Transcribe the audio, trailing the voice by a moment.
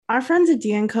Our friends at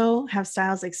D&Co have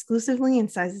styles exclusively in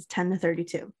sizes 10 to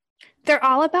 32. They're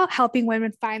all about helping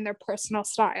women find their personal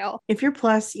style. If you're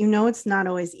plus, you know it's not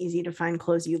always easy to find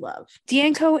clothes you love.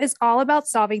 D&Co is all about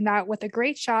solving that with a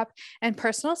great shop and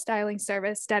personal styling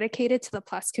service dedicated to the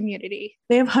plus community.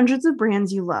 They have hundreds of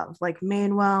brands you love, like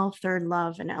Madewell, Third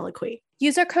Love, and Eloquate.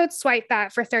 Use our code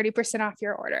SWIPEFAT for 30% off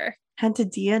your order. Head to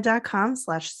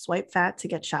dia.com/swipefat to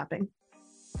get shopping.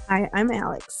 Hi, I'm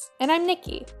Alex. And I'm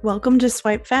Nikki. Welcome to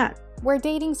Swipe Fat. Where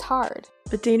dating's hard.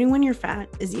 But dating when you're fat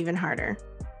is even harder.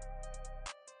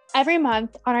 Every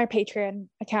month on our Patreon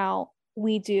account,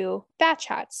 we do Fat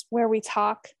Chats where we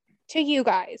talk to you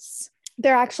guys.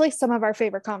 They're actually some of our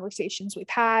favorite conversations we've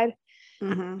had.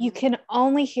 Mm-hmm. You can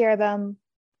only hear them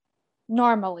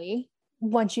normally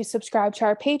once you subscribe to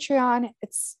our Patreon.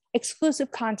 It's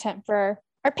exclusive content for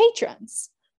our patrons.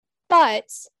 But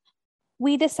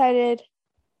we decided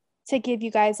to give you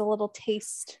guys a little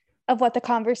taste of what the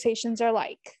conversations are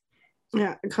like.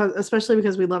 Yeah, especially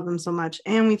because we love them so much.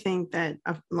 And we think that,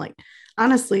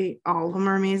 honestly, all of them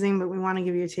are amazing, but we want to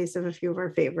give you a taste of a few of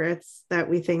our favorites that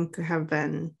we think have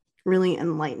been really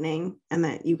enlightening and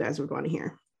that you guys would want to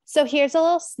hear. So here's a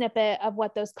little snippet of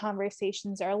what those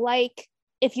conversations are like.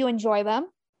 If you enjoy them,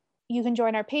 you can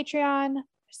join our Patreon,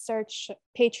 search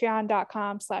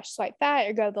patreon.com/swipefat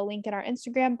or go to the link in our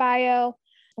Instagram bio.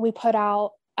 We put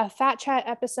out a Fat Chat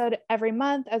episode every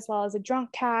month, as well as a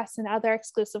drunk cast and other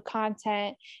exclusive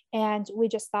content. And we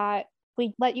just thought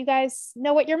we'd let you guys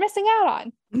know what you're missing out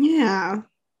on. Yeah.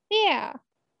 Yeah.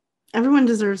 Everyone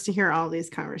deserves to hear all these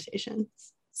conversations.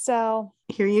 So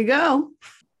here you go.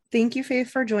 Thank you, Faith,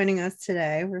 for joining us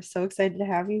today. We're so excited to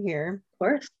have you here. Of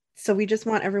course. So we just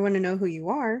want everyone to know who you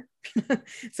are.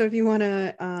 So if you want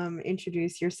to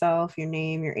introduce yourself, your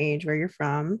name, your age, where you're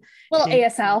from. Little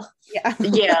ASL. Yeah.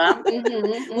 Yeah.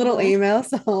 Little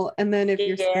ASL. And then if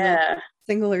you're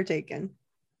single or taken.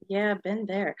 Yeah, been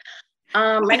there.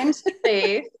 My name's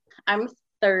Faith. I'm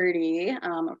 30.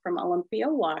 I'm from Olympia,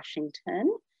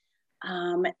 Washington.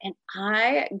 And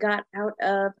I got out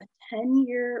of a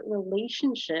 10-year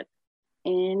relationship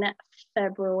in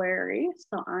February.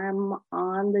 So I'm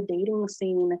on the dating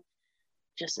scene,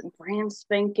 just brand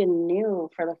spanking new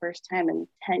for the first time in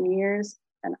 10 years.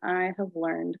 And I have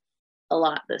learned a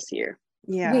lot this year.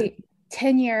 Yeah. Wait,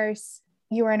 10 years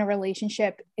you were in a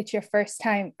relationship. It's your first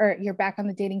time, or you're back on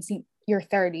the dating scene. You're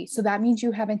 30. So that means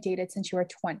you haven't dated since you were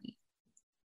 20.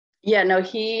 Yeah, no,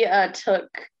 he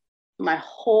took my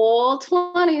whole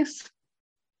 20s.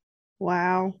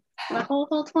 Wow. My whole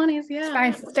 20s, yeah. It's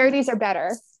fine. 30s are better.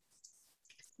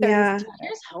 30s Yeah.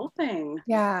 Here's hoping.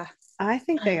 Yeah. I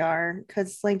think they are,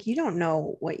 because you don't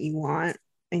know what you want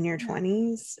in your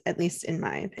 20s, at least in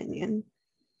my opinion.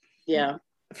 Yeah.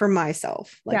 For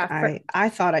myself. I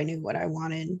thought I knew what I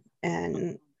wanted,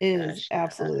 and it is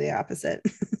absolutely the opposite.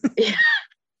 Yeah.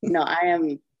 No, I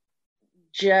am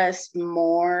just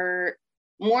more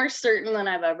certain than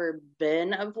I've ever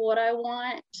been of what I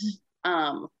want,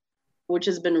 which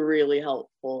has been really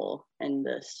helpful in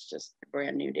this just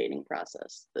brand new dating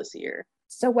process this year.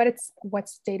 So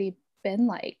what's dating been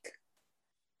like?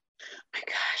 My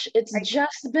gosh, it's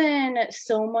just been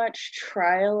so much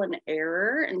trial and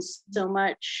error, and so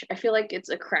much, I feel like it's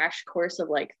a crash course of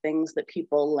things that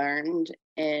people learned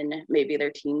in maybe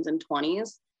their teens and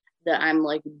 20s that I'm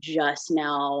just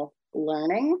now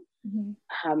learning.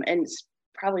 Mm-hmm. And it's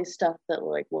probably stuff that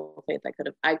Faith,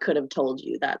 I could have told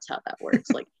you that's how that works.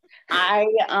 My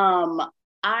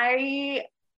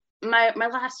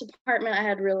last apartment I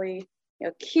had really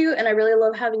cute, and I really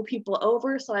love having people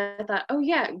over, so I thought, oh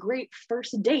yeah, great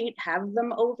first date, have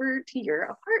them over to your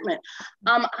apartment.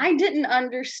 I didn't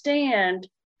understand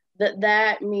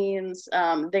that means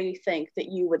they think that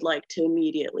you would like to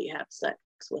immediately have sex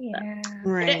with them.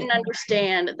 Right. I didn't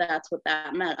understand that's what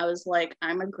that meant. I was like,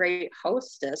 I'm a great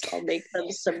hostess, I'll make them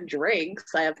some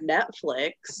drinks, I have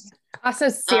Netflix. Also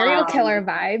serial killer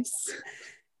vibes.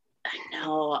 I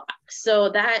know. So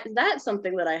that's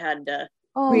something that I had to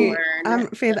learn.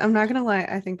 Faith, I'm not gonna lie,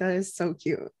 I think that is so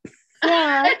cute.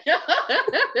 Yeah.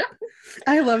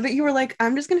 I love that you were like,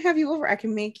 I'm just gonna have you over, I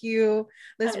can make you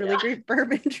this really great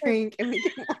bourbon drink, and we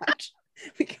can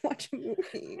watch a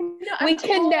movie. No, we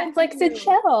can Netflix and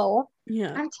chill.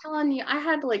 Yeah, I'm telling you, I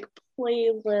had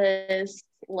playlists,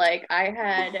 I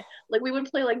had we would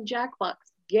play Jackbox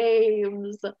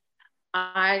games.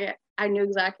 I knew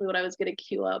exactly what I was going to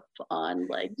queue up on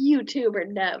YouTube or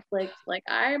Netflix.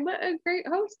 I'm a great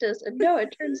hostess. And no,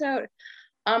 it turns out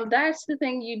that's the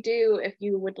thing you do if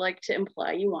you would like to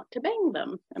imply you want to bang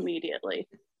them immediately.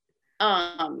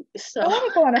 So I want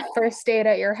to go on a first date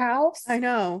at your house. I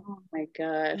know. oh my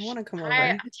gosh. I want to come over.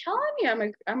 I'm telling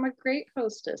you, I'm a great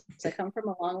hostess. I come from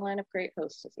a long line of great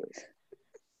hostesses.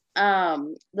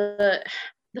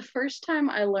 The first time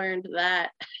I learned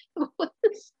that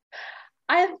was,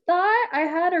 I thought I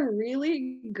had a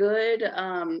really good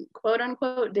quote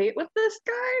unquote date with this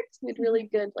guy. We had really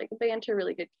good like banter,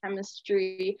 really good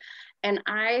chemistry. And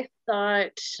I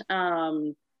thought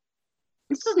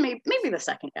this was maybe the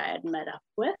second guy I'd met up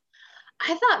with.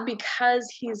 I thought because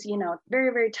he's, you know,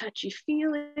 very, very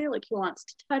touchy-feely, like he wants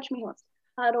to touch me, he wants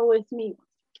to cuddle with me, he wants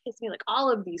to kiss me, like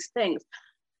all of these things.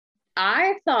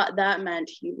 I thought that meant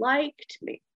he liked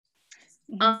me.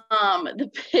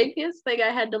 The biggest thing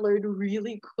I had to learn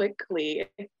really quickly,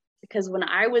 because when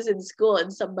I was in school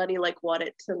and somebody like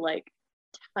wanted to like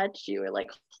touch you or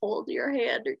like hold your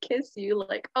hand or kiss you,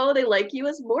 like, oh, they like you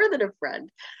as more than a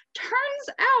friend.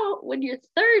 Turns out when you're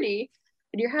 30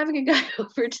 and you're having a guy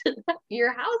over to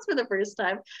your house for the first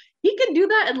time, he can do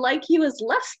that and like you as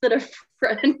less than a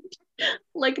friend,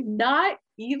 like not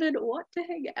even want to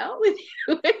hang out with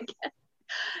you again.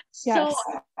 Yes. So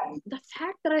the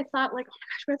fact that I thought like, oh my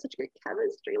gosh, we had such great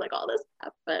chemistry, like all this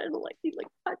happened, like he'd like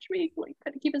touch me, like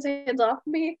kind of keep his hands off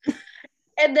me.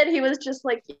 And then he was just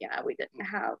like, yeah, we didn't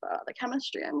have the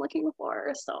chemistry I'm looking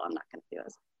for, so I'm not going to do a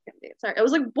second date. Sorry. I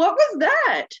was like, what was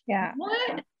that? Yeah.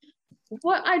 What?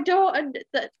 I don't.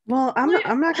 Well, I'm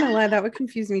not gonna lie, that would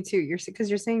confuse me too. Because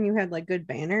you're saying you had like good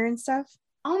banner and stuff.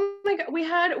 Oh my god, we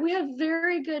had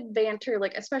very good banter,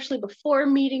 like especially before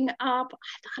meeting up.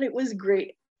 I thought it was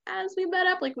great as we met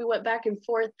up, like we went back and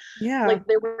forth. Yeah, like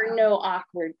there were no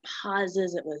awkward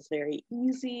pauses. It was very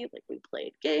easy. Like we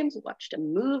played games, watched a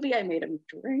movie, I made him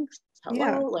drinks. Hello.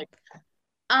 Yeah. Like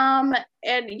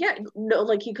and yeah, no,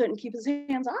 like he couldn't keep his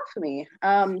hands off of me.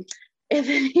 And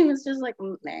then he was just like,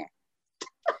 nah.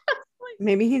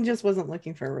 Maybe he just wasn't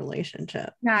looking for a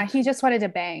relationship. Nah, he just wanted to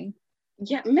bang.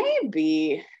 Yeah,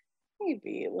 maybe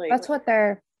like That's what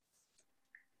they're,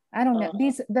 I don't know.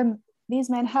 These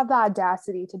men have the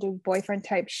audacity to do boyfriend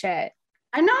type shit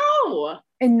I know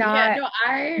and not yeah, no,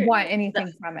 I want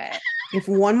anything from it. If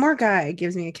one more guy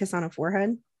gives me a kiss on a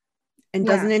forehead and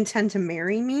doesn't intend to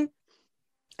marry me,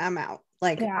 I'm out.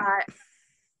 Like,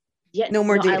 no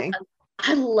more dating.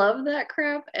 I love that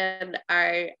crap, and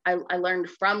I learned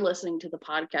from listening to the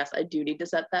podcast. I do need to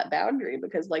set that boundary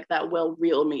because like that will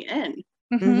reel me in.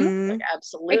 Mm-hmm. Like,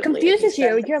 absolutely, it confuses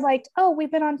you. You're like, oh,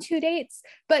 we've been on 2 dates,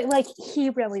 but like he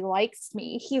really likes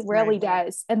me. He really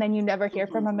does, and then you never hear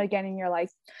from him again, and you're like,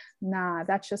 nah,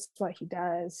 that's just what he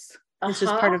does. It's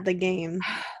just part of the game.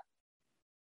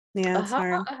 Yeah, it's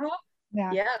hard.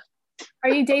 Yeah. Are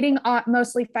you dating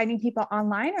mostly finding people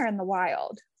online or in the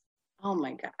wild? Oh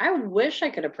my god, I wish I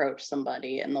could approach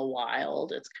somebody in the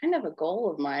wild. It's kind of a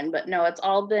goal of mine, but no, it's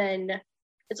all been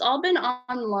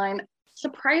online.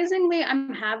 Surprisingly,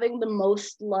 I'm having the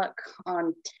most luck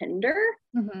on Tinder.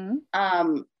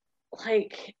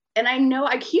 Like, and I know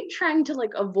I keep trying to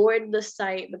like avoid the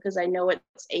site because I know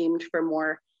it's aimed for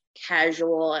more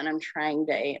casual, and I'm trying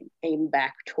to aim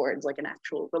back towards like an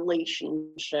actual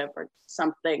relationship or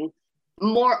something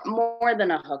more than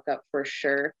a hookup for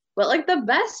sure. But like the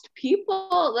best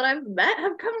people that I've met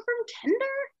have come from Tinder.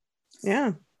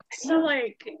 Yeah. So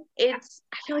like I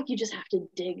feel like you just have to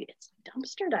dig. It's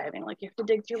dumpster diving. Like you have to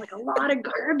dig through like a lot of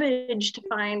garbage to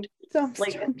find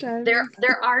like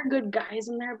there are good guys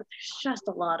in there, but there's just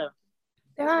a lot of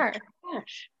trash.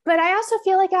 But I also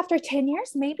feel like after 10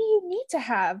 years, maybe you need to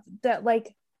have that,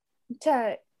 like,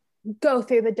 to go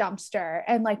through the dumpster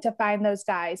and like to find those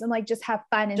guys and like just have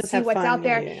fun and see what's out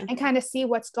there and kind of see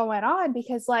what's going on,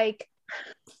 because like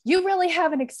you really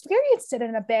haven't experienced it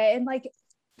in a bit, and like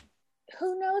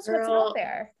who knows what's out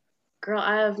there. Girl,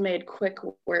 I have made quick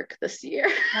work this year.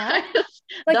 Huh?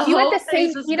 Like you had the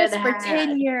same penis for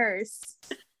 10 years.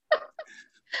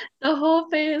 The whole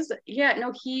phase. Yeah,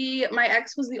 no, my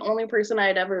ex was the only person I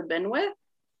had ever been with.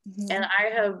 And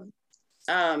I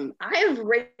have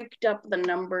raked up the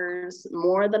numbers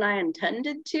more than I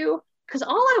intended to, because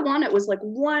all I wanted was like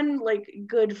one like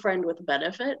good friend with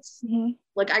benefits.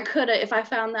 Like I could have, if I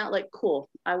found that, like cool,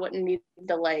 I wouldn't need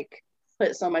to like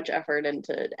put so much effort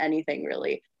into anything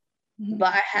really.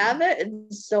 But I haven't,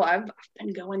 and so I've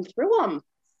been going through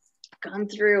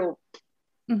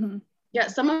yeah,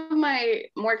 some of my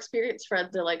more experienced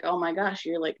friends are like, oh my gosh,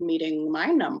 you're like meeting my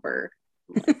number.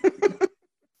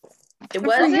 It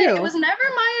was never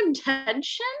my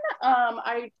intention.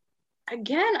 I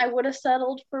would have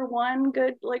settled for one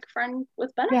good like friend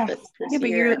with benefits this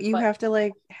year. But you have to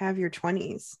like have your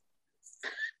 20s.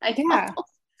 I know.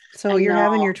 So you're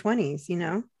having your 20s, you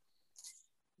know?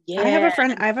 Yeah. I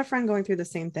have a friend going through the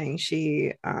same thing.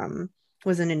 She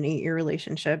was in an 8-year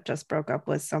relationship, just broke up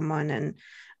with someone,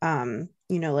 and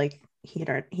you know, like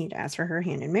he'd asked for her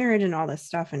hand in marriage and all this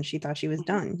stuff, and she thought she was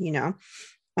done, you know.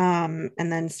 And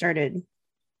then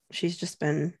she's just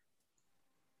been,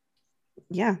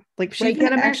 yeah, like she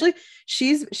Like, actually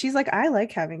she's like, I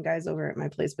like having guys over at my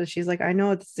place, but she's like, I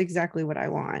know it's exactly what I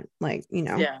want, like, you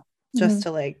know, Yeah. just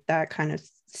to like that kind of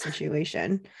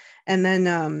situation. And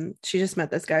then she just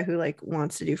met this guy who like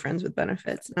wants to do friends with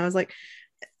benefits, and I was like,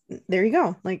 there you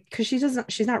go, like, because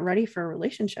she's not ready for a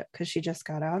relationship because she just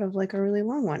got out of like a really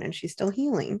long one and she's still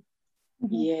healing.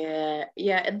 Yeah,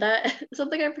 yeah. And that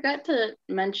something I forgot to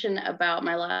mention about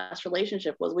my last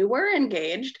relationship was we were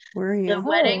engaged. Where are The you?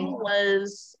 wedding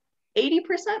was 80%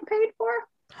 paid for.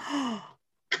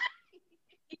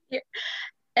 Yeah.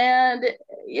 And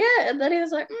yeah, and then he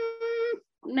was like,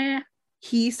 nah.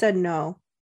 He said no.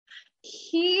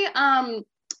 He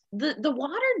the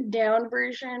watered down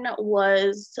version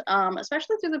was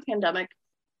especially through the pandemic,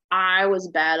 I was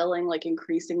battling like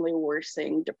increasingly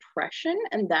worsening depression,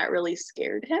 and that really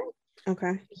scared him.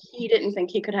 Okay. He didn't think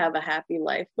he could have a happy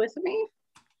life with me.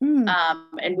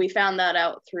 And we found that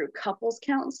out through couples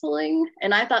counseling.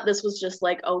 And I thought this was just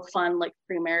like, oh, fun, like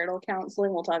premarital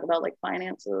counseling. We'll talk about like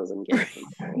finances and kids.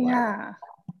 Yeah.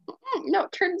 No,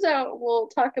 it turns out we'll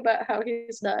talk about how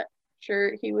he's not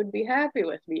sure he would be happy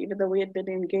with me, even though we had been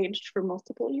engaged for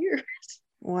multiple years.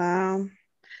 Wow.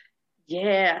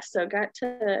 Yeah, so got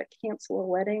to cancel a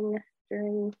wedding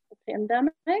during the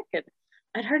pandemic, and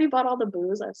I'd already bought all the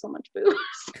booze. I have so much booze.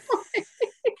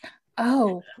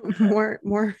 Oh,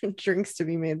 more drinks to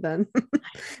be made then.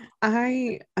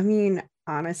 I mean,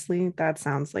 honestly, that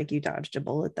sounds like you dodged a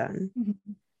bullet then.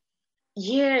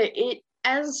 Yeah, it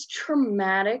as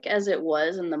traumatic as it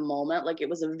was in the moment, like it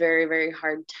was a very, very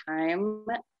hard time.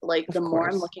 Like the more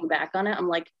I'm looking back on it, I'm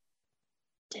like,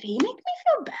 did he make me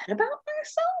feel bad about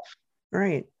myself?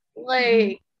 Right.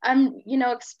 Like I'm,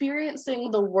 experiencing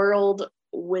the world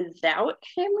without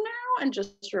him now and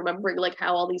just remembering like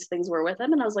how all these things were with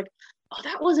him. And I was like, oh,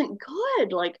 that wasn't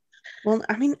good. Like, well,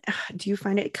 I mean, do you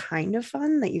find it kind of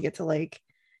fun that you get to like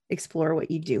explore what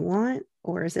you do want,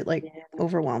 or is it like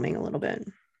overwhelming a little bit?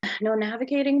 No,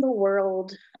 navigating the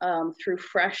world through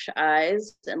fresh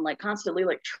eyes and like constantly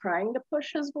like trying to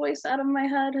push his voice out of my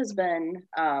head has been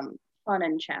fun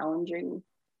and challenging,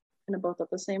 kind of both at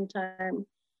the same time.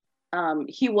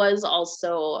 He was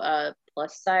also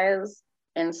plus size,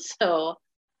 and so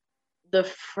the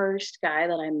first guy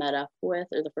that I met up with,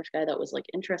 or the first guy that was like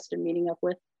interested in meeting up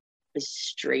with, is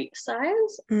straight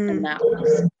size, and that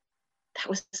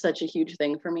was such a huge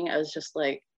thing for me. I was just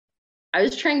like, I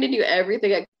was trying to do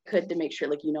everything I could to make sure,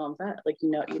 like, I'm fat, like,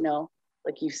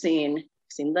 like you've seen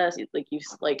this, like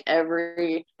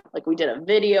like we did a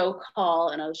video call,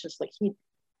 and I was just like,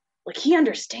 he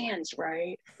understands,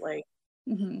 right? Like,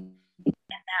 and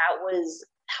that was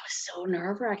so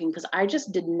nerve-wracking because I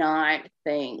just did not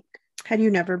think. Had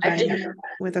you never been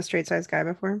with a straight size guy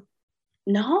before?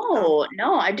 No,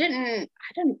 I didn't.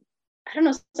 I don't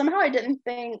know. Somehow I didn't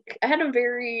think. I had a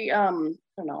very I don't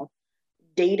know,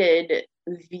 dated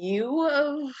view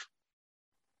of,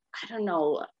 I don't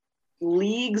know,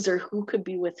 leagues or who could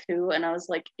be with who. And I was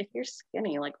like, if you're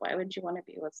skinny, like, why would you want to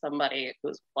be with somebody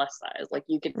who's plus size? Like,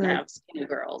 you could have skinny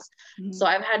girls. So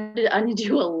I've had to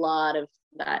undo a lot of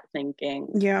that thinking.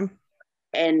 Yeah.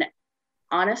 And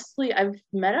honestly, I've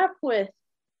met up with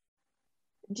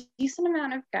a decent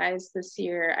amount of guys this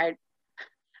year.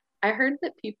 I heard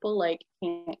that people like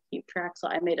can't keep track, so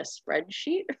I made a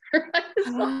spreadsheet for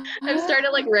myself. I've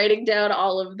started like writing down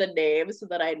all of the names so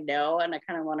that I know, and I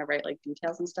kind of want to write like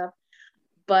details and stuff.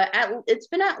 But it's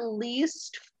been at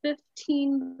least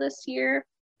 15 this year,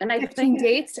 and I 15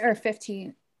 dates or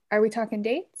 15? Are we talking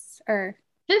dates or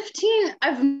 15?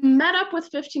 I've met up with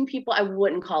 15 people. I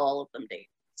wouldn't call all of them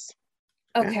dates.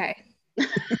 Okay.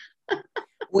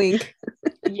 Wink.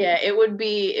 Yeah, it would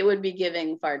be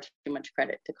giving far too much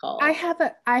credit to call. I have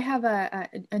a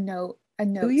note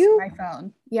to my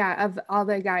phone. Yeah, of all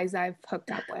the guys I've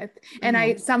hooked up with.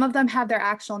 And some of them have their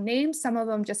actual names, some of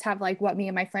them just have like what me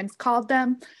and my friends called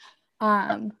them.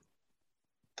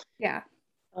 Yeah.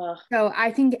 So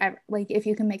I think like if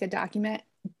you can make a document,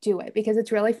 do it, because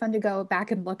it's really fun to go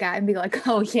back and look at and be like,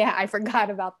 oh yeah, I forgot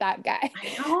about that guy.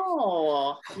 I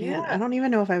know. Yeah, I don't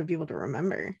even know if I would be able to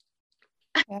remember.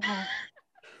 Yeah.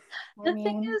 The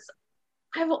thing is,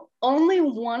 I've only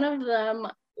one of them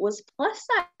was plus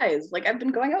size. Like, I've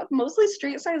been going out with mostly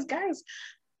straight size guys,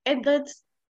 and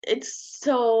it's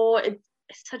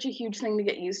such a huge thing to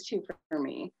get used to for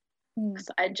me, because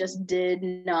I just did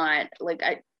not like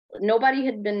nobody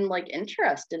had been like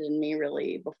interested in me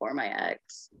really before my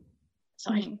ex.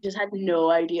 So I just had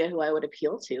no idea who I would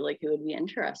appeal to, like who would be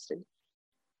interested.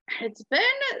 It's been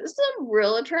some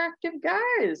real attractive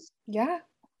guys. Yeah.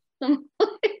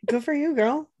 Good for you,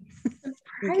 girl.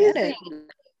 Get it.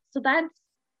 So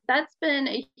that's been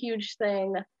a huge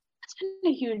thing. That's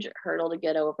been a huge hurdle to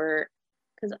get over.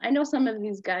 Because I know some of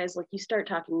these guys, like you start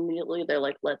talking immediately, they're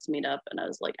like, let's meet up. And I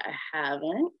was like, I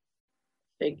haven't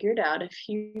figured out if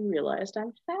you realized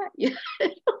I'm fat yet.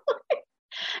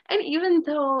 And even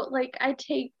though like I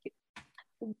take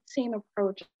the same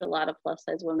approach a lot of plus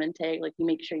size women take, like you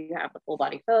make sure you have the full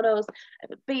body photos. I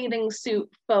have a bathing suit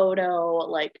photo.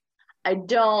 Like I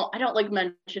don't like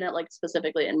mention it like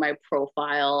specifically in my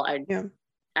profile.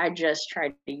 I just try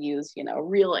to use, you know,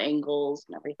 real angles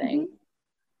and everything.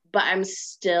 But I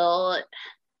still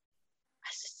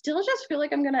just feel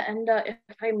like I'm gonna end up, if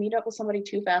I meet up with somebody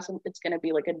too fast, it's gonna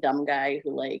be like a dumb guy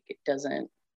who like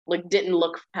didn't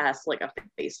look past like a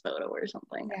face photo or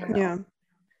something. Yeah.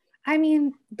 I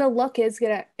mean, the look is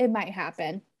it might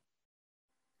happen.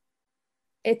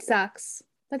 It sucks.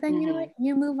 But then you know what?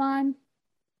 You move on.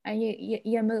 And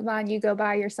you move on, you go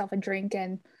buy yourself a drink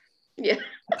and a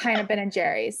pint of Ben and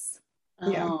Jerry's.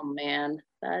 Oh man.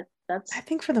 That's I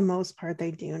think for the most part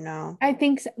they do know. I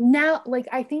think so. Now, like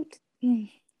I feel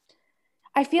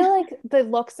like the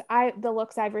looks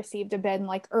I've received have been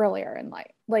like earlier in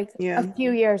life, like a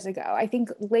few years ago. I think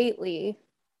lately,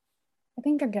 I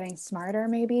think they're getting smarter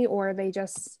maybe, or they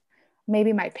just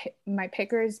maybe my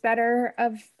picker is better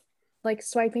of like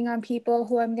swiping on people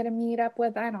who I'm gonna meet up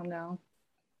with. I don't know.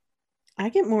 I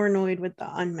get more annoyed with the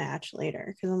unmatched later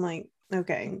because I'm like,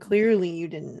 okay, clearly you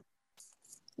didn't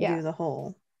do the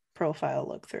whole profile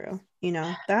look through. You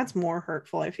know, that's more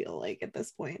hurtful, I feel like, at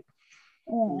this point.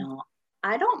 No,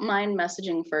 I don't mind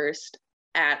messaging first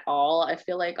at all. I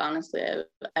feel like honestly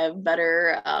I have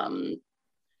better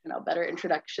better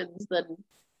introductions than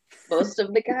most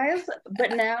of the guys.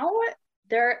 But now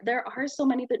there are so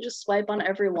many that just swipe on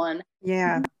everyone.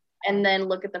 Yeah. And then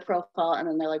look at the profile and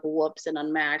then they're like, whoops, and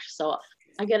unmatched. So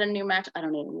I get a new match. I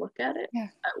don't even look at it. I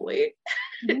wait.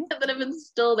 And then if it's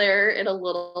still there in a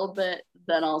little bit,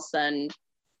 then I'll send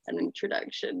an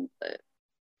introduction. But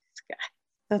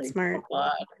that's like, smart.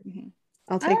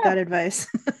 I'll take that advice.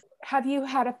 Have you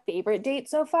had a favorite date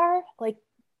so far? Like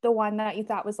the one that you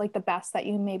thought was like the best that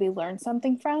you maybe learned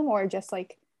something from, or just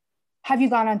like, have you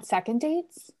gone on second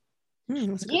dates?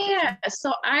 Yeah.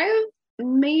 So I've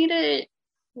made it,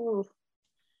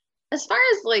 as far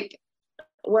as like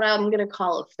what I'm gonna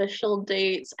call official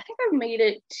dates, I think I've made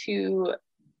it to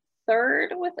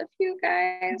third with a few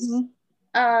guys.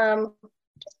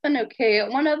 It's been okay.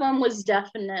 One of them was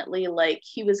definitely like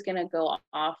he was gonna go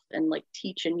off and like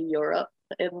teach in Europe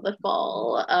in the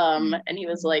fall, and he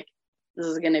was like, this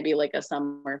is gonna be like a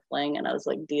summer fling, and I was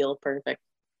like, deal, perfect,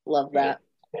 love that.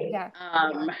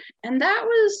 And that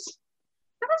was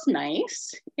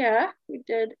nice. Yeah, we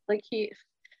did. Like the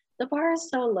bar is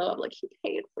so low. I'm like, he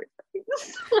paid for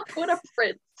things. What a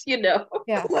prince, you know?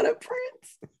 Yeah. What a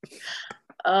prince.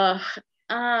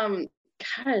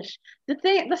 Gosh, the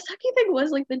sucky thing was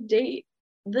like the date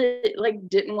that like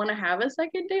didn't want to have a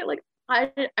second date. Like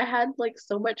I had like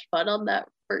so much fun on that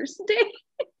first date.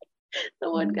 The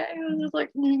one guy was just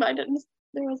like,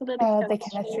 there wasn't any the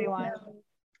chemistry one.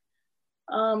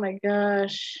 Oh my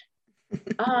gosh.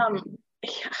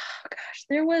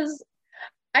 There was,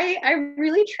 I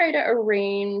really try to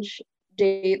arrange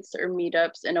dates or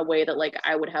meetups in a way that like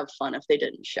I would have fun if they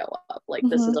didn't show up. Like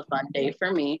this is a fun day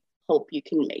for me. Hope you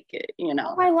can make it, you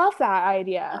know. I love that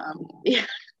idea. Yeah.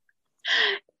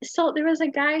 So there was a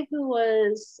guy who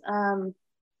was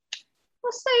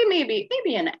let's say maybe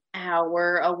an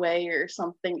hour away or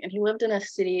something, and he lived in a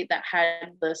city that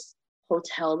had this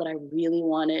hotel that I really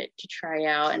wanted to try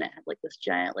out, and it had like this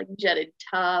giant like jetted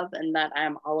tub, and that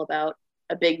I'm all about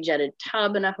a big jetted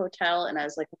tub in a hotel. And I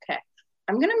was like, okay,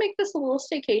 I'm gonna make this a little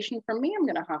staycation for me. I'm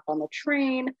gonna hop on the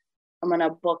train. I'm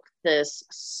gonna book this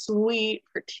suite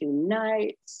for 2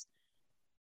 nights.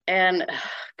 And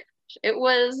it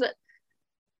was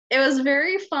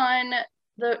very fun.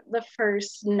 The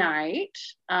first night,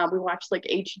 we watched like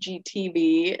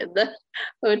HGTV in the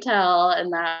hotel,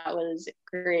 and that was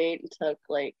great. Took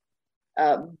like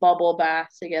a bubble bath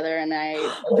together, and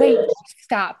Wait,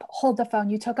 stop. Hold the phone.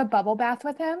 You took a bubble bath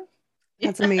with him?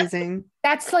 That's amazing.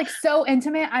 That's like so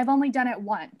intimate. I've only done it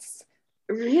once.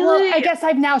 Really? Well, I guess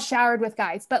I've now showered with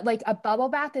guys, but like a bubble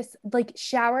bath is like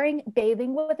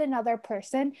bathing with another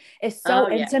person is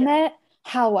so intimate. Yeah.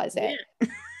 How was it? Yeah.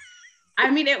 I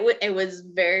mean, it was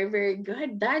very, very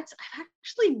good. I've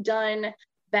actually done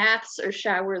baths or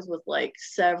showers with like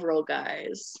several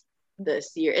guys.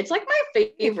 this year. It's like my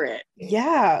favorite.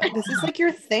 Yeah, this is like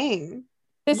your thing.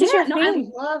 This is your no,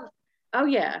 thing.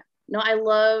 I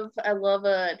love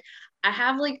I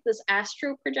have like this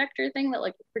astro projector thing that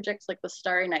like projects like the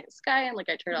starry night sky, and like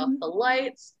I turn off the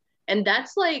lights, and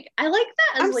that's like, I like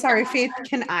that as I'm like sorry, Faith,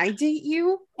 can I date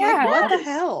you? Yeah. Like, what the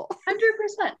hell?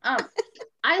 100%.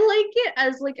 I like it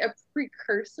as like a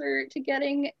precursor to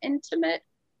getting intimate,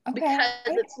 because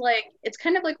it's like, it's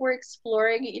kind of like we're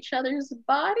exploring each other's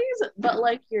bodies, but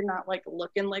like you're not like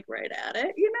looking like right at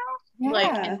it, you know,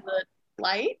 like in the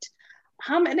light.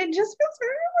 And it just feels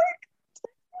very like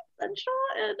sensual,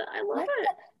 and I love it.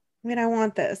 I mean, I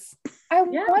want this. I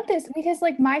want this because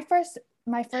like my first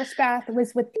bath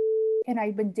was with, and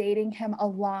I've been dating him a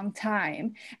long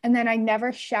time, and then I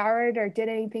never showered or did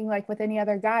anything like with any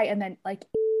other guy, and then like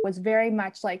was very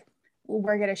much like,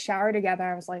 we're gonna shower together.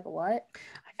 I was like, what?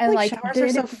 And like showers are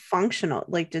so functional.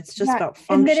 Like it's just about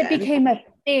function. And then it became a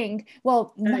thing.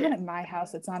 Well, not at my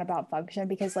house. It's not about function,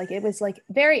 because like it was like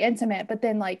very intimate. But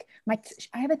then like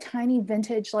I have a tiny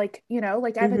vintage, like, you know,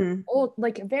 like I have an old,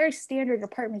 like a very standard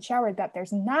apartment shower that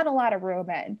there's not a lot of room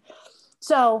in.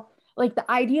 So like the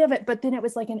idea of it, but then it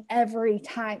was like in every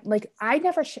time, like I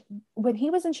never, when he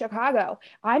was in Chicago,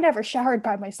 I never showered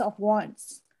by myself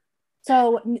once.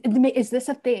 So is this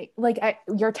a thing? Like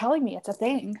you're telling me it's a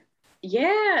thing.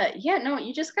 Yeah, no,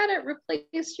 you just gotta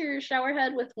replace your shower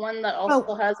head with one that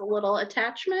also has a little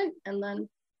attachment, and then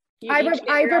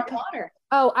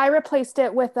I replaced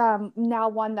it with now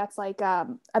one that's like a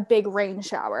big rain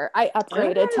shower. I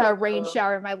upgraded to a rain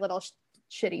shower in my little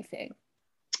shitty thing,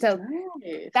 so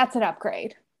that's an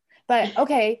upgrade. But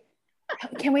okay,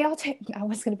 can we all take, I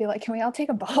was gonna be like, can we all take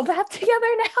a bubble bath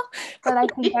together now? But I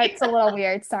think that's a little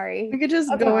weird. Sorry. We could just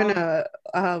go in a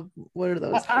what are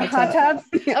those? A hot tub?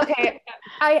 Okay.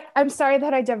 I'm sorry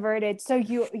that I diverted. So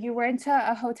you went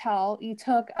to a hotel, you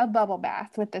took a bubble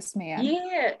bath with this man.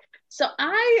 Yeah. So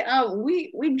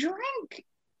we drank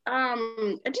a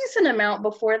decent amount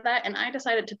before that, and I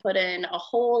decided to put in a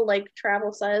whole like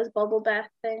travel size bubble bath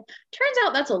thing. Turns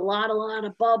out that's a lot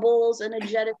of bubbles in a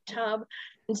jetted tub.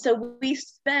 And so we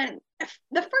spent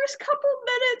the first couple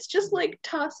minutes just like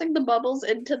tossing the bubbles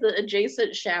into the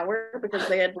adjacent shower, because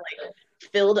they had like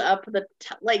filled up the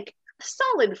like a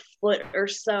solid foot or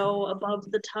so above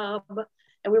the tub,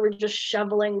 and we were just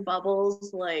shoveling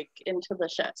bubbles like into the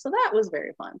shower. So that was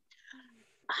very fun.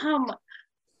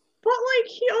 But like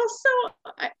he also,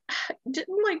 I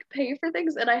didn't like pay for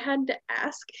things, and I had to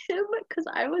ask him because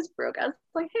I was broke. I was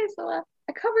like, hey, so I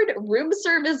covered room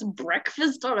service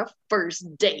breakfast on a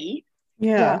first date.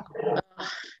 Yeah.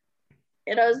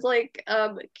 And I was like,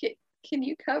 can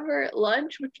you cover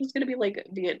lunch, which was gonna be like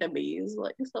Vietnamese,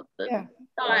 like something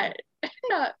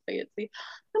not fancy.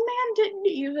 The man didn't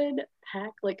even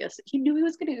pack like he knew he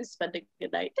was gonna be spending the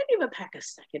night. Didn't even pack a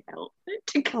second outfit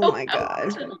to go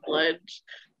out to lunch.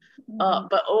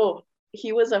 But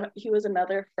he was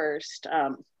another first.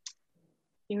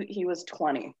 He was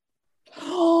 20.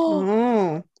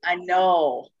 Oh, I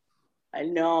know.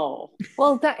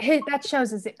 Well, that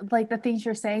shows is like the things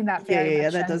you're saying that very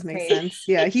much that does make sense.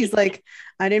 Yeah, he's like,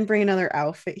 I didn't bring another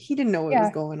outfit. He didn't know what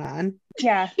was going on.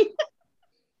 Yeah.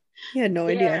 He had no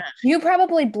idea. You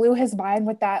probably blew his mind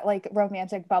with that like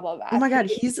romantic bubble bath. Oh my God,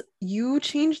 you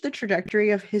changed the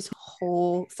trajectory of his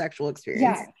whole sexual experience.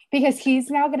 Yeah, because he's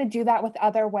now going to do that with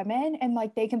other women, and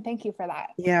like they can thank you for that.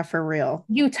 Yeah, for real.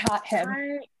 You taught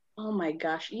him. Oh my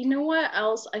gosh. You know what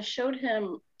else? I showed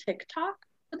him TikTok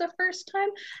for the first time,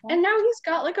 and now he's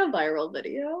got like a viral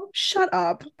video. Shut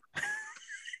up.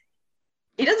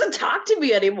 He doesn't talk to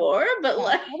me anymore, but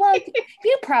like, well,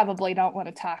 you probably don't want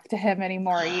to talk to him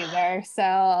anymore either.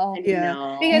 So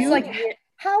yeah, because like,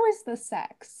 how is the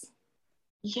sex?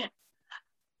 Yeah,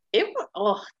 it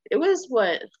was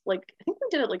what, like, I think we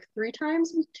did it like 3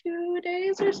 times in 2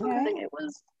 days or something. It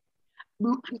was,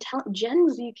 I'm telling, Gen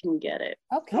Z can get it.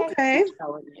 Okay. I'm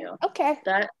telling you. Okay.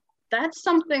 That's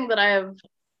something that I've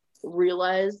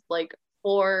realized, like,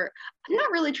 I'm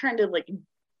not really trying to like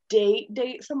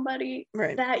date somebody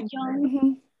that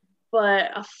young,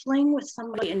 but a fling with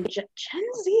somebody in Gen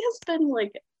Z has been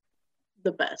like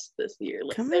the best this year.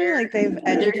 Like they're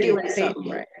doing something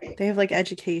right. They have like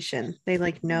education. They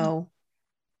like know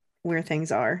where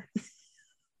things are.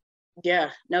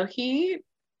 Yeah. No, he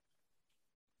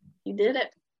did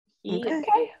it.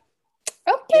 Okay.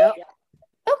 Yep.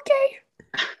 Okay.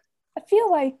 I feel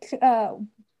like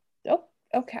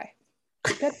okay.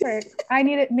 Good for it.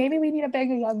 Maybe we need a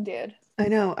bigger young dude. I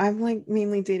know. I'm like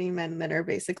mainly dating men that are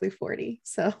basically 40.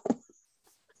 So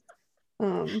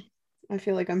I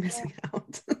feel like I'm missing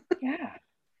out.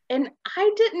 And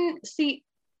I didn't see,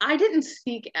 I didn't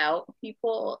seek out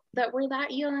people that were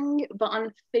that young, but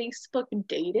on Facebook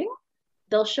dating,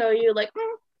 they'll show you like,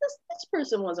 this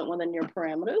person wasn't within your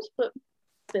parameters, but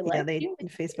they Yeah, liked you.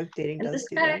 Facebook dating And does this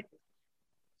do guy, that.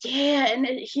 yeah, and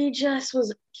he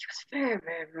was very,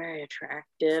 very, very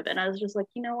attractive. And I was just like,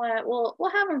 you know what?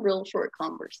 We'll have a real short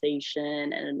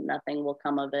conversation and nothing will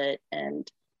come of it. And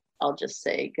I'll just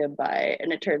say goodbye.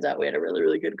 And it turns out we had a really,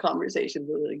 really good conversation,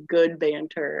 really good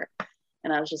banter.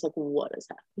 And I was just like, what is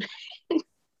happening?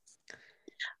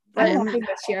 I'm loving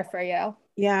this year for you.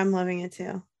 Yeah, I'm loving it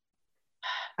too.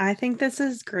 I think this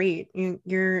is great.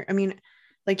 I mean,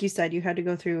 like you said, you had to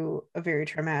go through a very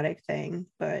traumatic thing,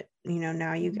 but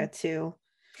now you get to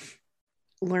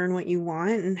learn what you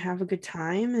want and have a good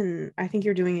time. And I think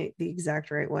you're doing it the exact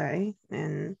right way.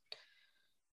 And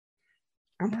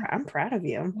I'm proud of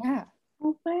you. Yeah.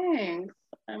 Oh, thanks.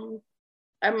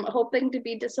 I'm hoping to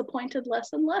be disappointed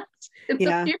less and less in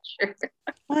the future.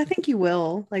 Well, I think you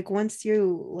will. Like once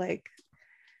you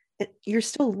you're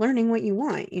still learning what you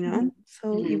want,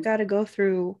 so you've got to go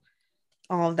through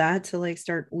all of that to like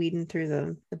start weeding through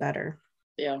the better.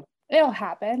 Yeah, it'll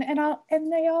happen, and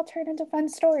they all turn into fun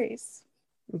stories.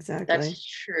 Exactly, that's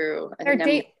true.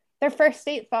 Their first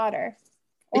date fodder,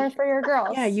 or for your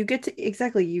girls. Yeah, you get to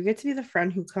be the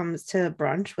friend who comes to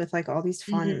brunch with like all these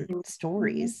fun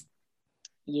stories.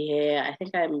 Yeah, I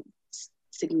think I'm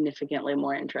significantly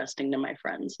more interesting to my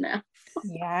friends now.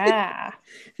 Yeah.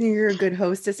 You're a good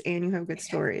hostess and you have good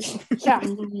stories. Yeah.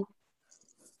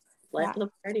 Life of the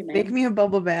party, man. Make me a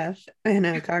bubble bath and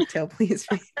a cocktail, please.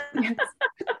 Yes.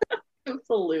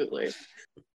 Absolutely.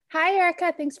 Hi,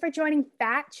 Erica. Thanks for joining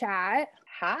Fat Chat.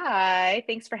 Hi.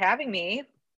 Thanks for having me.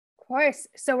 Of course.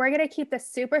 So we're going to keep this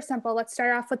super simple. Let's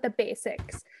start off with the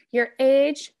basics. Your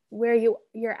age, where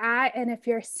you're at, and if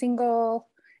you're single,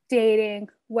 dating,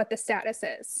 what the status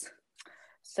is.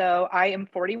 So I am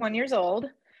 41 years old,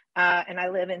 and I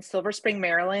live in Silver Spring,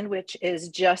 Maryland, which is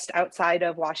just outside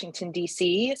of Washington,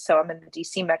 D.C. So I'm in the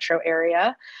D.C. metro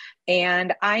area,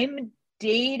 and I'm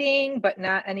dating, but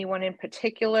not anyone in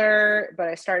particular. But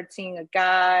I started seeing a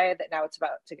guy that now it's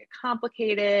about to get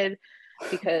complicated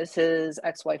because his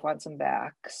ex-wife wants him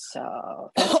back.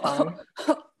 So that's fun.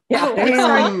 Yeah,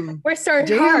 we're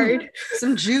starting hard.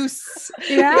 Some juice.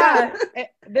 Yeah.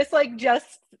 This like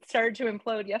just started to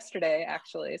implode yesterday,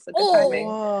 actually. So good timing.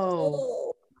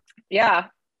 Whoa. Yeah.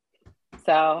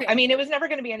 So, I mean, it was never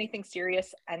going to be anything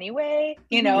serious anyway.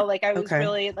 Like I was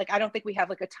really like, I don't think we have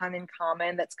like a ton in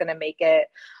common that's going to make it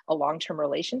a long-term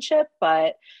relationship,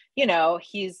 but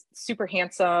he's super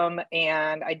handsome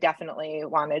and I definitely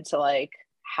wanted to like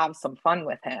have some fun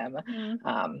with him.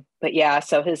 But yeah,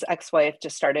 so his ex-wife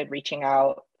just started reaching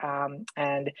out,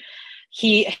 and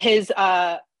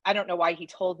I don't know why he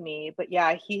told me, but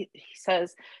yeah, he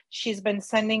says she's been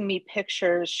sending me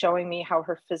pictures showing me how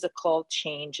her physical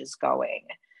change is going.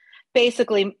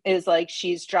 Basically is like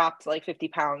she's dropped like 50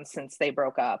 pounds since they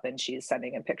broke up, and she's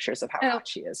sending him pictures of how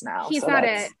much she is now. He's not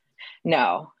it.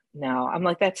 No, I'm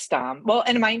like, that's dumb. Well,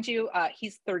 and mind you,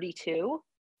 he's 32.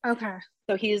 Okay.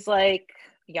 So he's like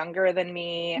younger than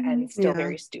me and still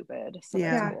very stupid. So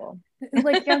that's cool.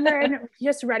 Like younger and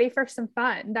just ready for some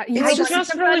fun. I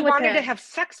just really wanted to have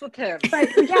sex with him. But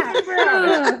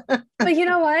yeah. But you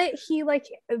know what? He like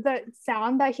the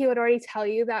sound that he would already tell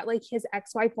you that like his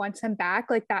ex-wife wants him back,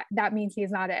 like that means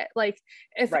he's not it. Like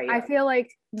if I feel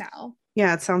like no.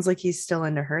 Yeah, it sounds like he's still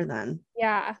into her then.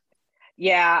 Yeah.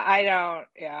 Yeah, I don't.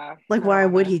 Yeah. Like, why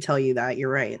would he tell you that?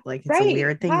 You're right. Like, it's a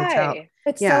weird thing to tell.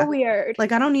 It's so weird.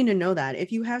 Like, I don't need to know that.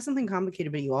 If you have something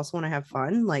complicated, but you also want to have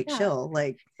fun, like, chill.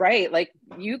 Like, right. Like,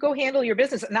 you go handle your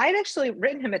business. And I'd actually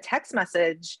written him a text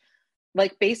message,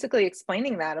 like, basically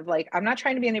explaining that of like, I'm not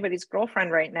trying to be anybody's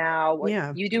girlfriend right now.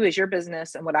 What you do is your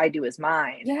business, and what I do is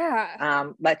mine. Yeah.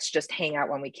 Let's just hang out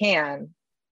when we can.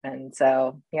 And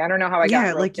so, I don't know how I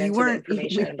got like you weren't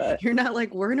information, but you're not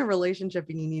like, we're in a relationship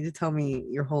and you need to tell me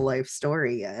your whole life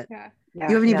story yet. Yeah.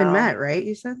 You haven't even met, right?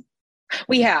 You said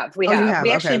we have. We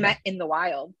actually met in the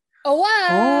wild. Oh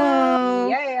wow.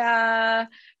 Yeah.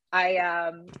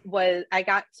 I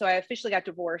officially got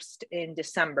divorced in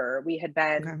December. We had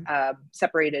been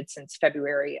separated since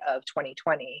February of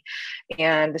 2020.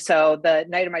 And so the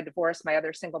night of my divorce, my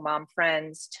other single mom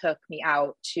friends took me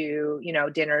out to,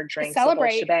 dinner, drinks, the whole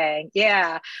shebang.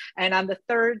 Yeah. And on the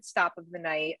third stop of the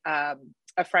night,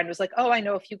 a friend was like, oh, I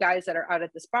know a few guys that are out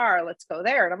at this bar. Let's go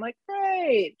there. And I'm like,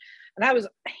 great. And I was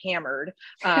hammered.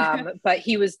 But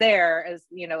he was there as,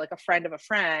 like a friend of a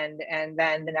friend. And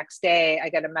then the next day I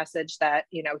get a message that,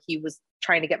 he was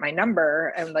trying to get my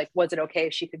number and like, was it okay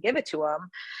if she could give it to him?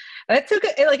 And it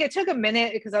took a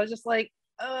minute because I was just like,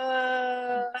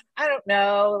 I don't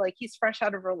know. Like, he's fresh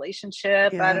out of a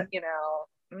relationship. Yeah. I don't,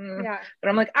 Yeah. But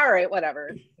I'm like, all right,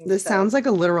 whatever. This sounds like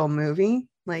a literal movie.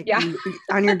 Like, yeah.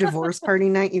 On your divorce party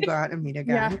night, you go out and meet a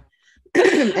guy. Yeah.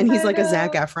 And he's like a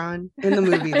Zac Efron in the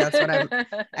movie. That's what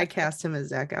I cast him as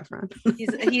Zac Efron.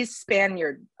 he's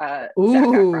Spaniard Zac Ooh,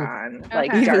 Efron, like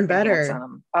okay. dark Even better. and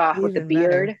handsome, with the Even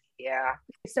beard. better. Yeah.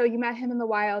 So you met him in the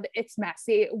wild. It's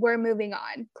messy. We're moving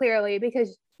on, clearly,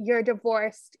 because you're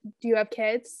divorced. Do you have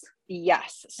kids?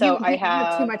 Yes. So you I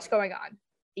have too much going on.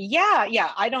 Yeah.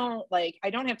 I don't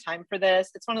have time for this.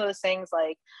 It's one of those things,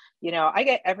 like, I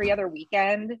get every other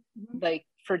weekend, like,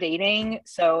 for dating.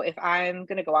 So if I'm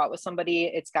going to go out with somebody,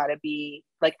 it's got to be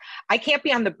like, I can't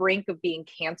be on the brink of being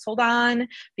canceled on,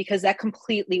 because that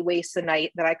completely wastes the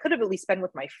night that I could have at least spent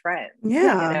with my friends.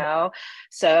 Yeah.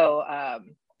 So,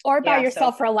 or by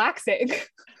yourself relaxing.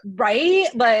 Right.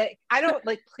 Like, I don't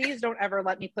please don't ever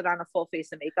let me put on a full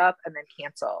face of makeup and then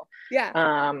cancel. Yeah.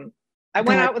 I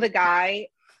went out with a guy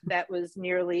that was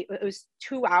it was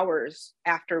 2 hours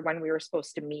after when we were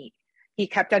supposed to meet. He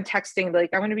kept on texting, like,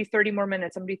 I'm going to be 30 more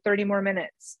minutes. I'm going to be 30 more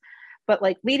minutes. But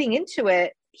like, leading into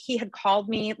it, he had called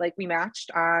me, like, we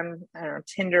matched on, I don't know,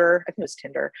 Tinder. I think it was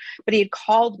Tinder, but he had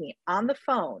called me on the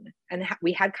phone, and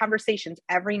we had conversations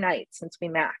every night since we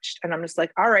matched. And I'm just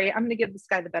like, all right, I'm going to give this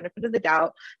guy the benefit of the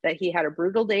doubt that he had a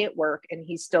brutal day at work and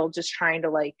he's still just trying to,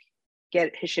 like,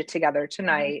 get his shit together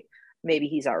tonight. Maybe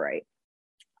he's all right.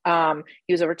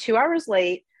 He was over 2 hours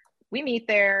late. We meet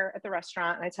there at the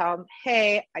restaurant and I tell him,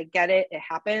 hey, I get it. It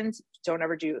happens. Don't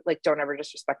ever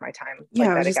disrespect my time. Yeah,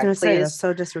 like I was that just again, going to say, please. that's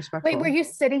so disrespectful. Wait, were you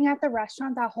sitting at the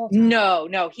restaurant that whole time?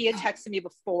 No, he had texted me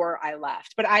before I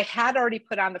left, but I had already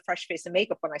put on the fresh face and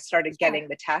makeup when I started getting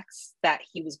the text that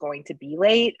he was going to be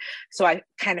late. So I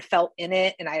kind of felt in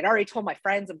it, and I had already told my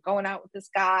friends I'm going out with this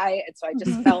guy. And so I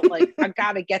just felt like I've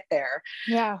got to get there.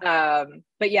 Yeah.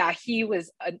 But yeah, he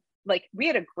was we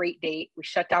had a great date. We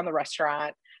shut down the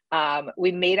restaurant.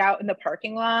 We made out in the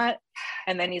parking lot,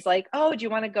 and then he's like, oh, do you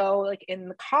want to go like in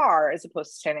the car as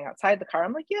opposed to standing outside the car?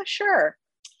 I'm like, yeah, sure.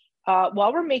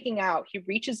 While we're making out, he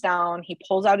reaches down, he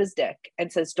pulls out his dick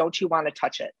and says, don't you want to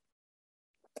touch it?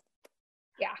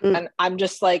 Yeah. And I'm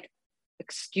just like,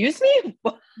 excuse me?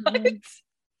 What?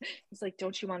 He's like,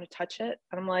 don't you want to touch it?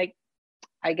 And I'm like,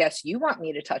 I guess you want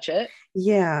me to touch it.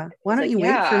 Yeah. Why don't you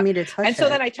wait for me to touch it? And so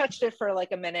then I touched it for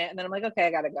like a minute, and then I'm like, okay,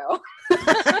 I gotta go.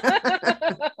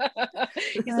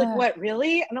 He's like, what,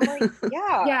 really? And I'm like,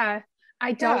 yeah. Yeah.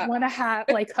 I don't want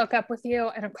to hook up with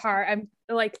you in a car. I'm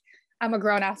a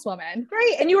grown-ass woman.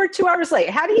 Great. And you were 2 hours late.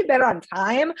 Had he been on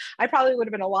time, I probably would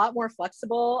have been a lot more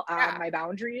flexible on my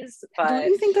boundaries. But don't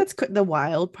you think that's the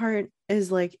wild part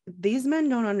is, like, these men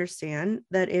don't understand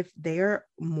that if they are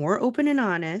more open and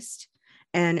honest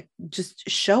and just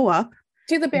show up,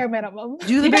 do the bare minimum,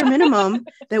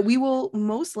 that we will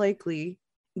most likely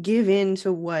give in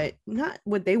to not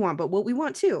what they want, but what we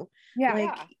want too. Yeah.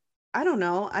 Like, I don't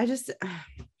know.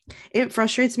 It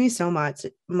frustrates me so much.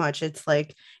 It's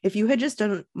like, if you had just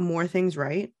done more things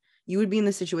right, you would be in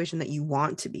the situation that you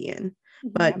want to be in.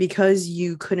 But because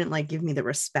you couldn't give me the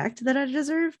respect that I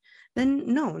deserve,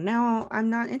 then no, now I'm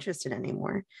not interested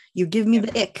anymore. You give me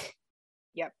the ick.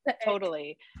 Yep,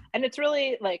 totally. And it's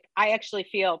really I actually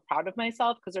feel proud of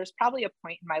myself, because there's probably a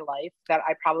point in my life that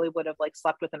I probably would have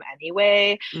slept with him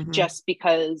anyway, just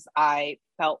because I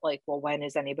felt like, well, when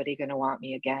is anybody going to want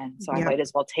me again? So I might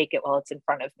as well take it while it's in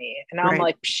front of me. And now I'm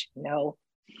like, no.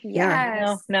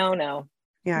 Yes. No.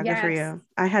 Yeah, good for you.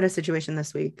 I had a situation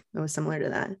this week that was similar to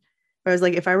that. Where I was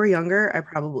like, if I were younger, I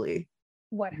probably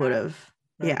would have.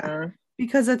 Yeah.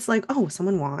 Because it's like, oh,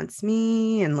 someone wants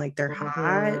me and they're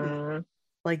hot.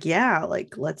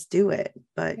 Let's do it.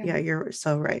 But yeah, you're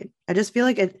so right. I just feel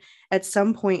like at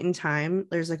some point in time,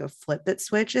 there's a flip that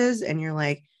switches, and you're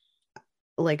no,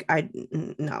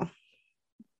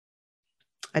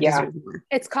 I deserve more.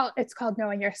 It's called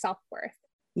knowing your self-worth.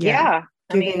 Yeah.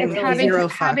 I mean, it's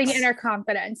having inner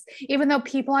confidence, even though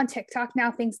people on TikTok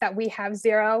now thinks that we have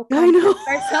zero confidence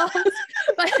ourselves,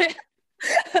 but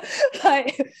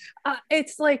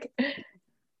it's like,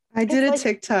 I did a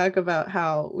TikTok about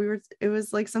how it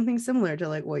was something similar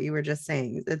to what you were just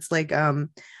saying. It's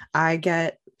I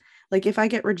get if I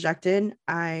get rejected,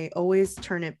 I always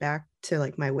turn it back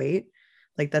to my weight,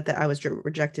 that I was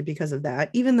rejected because of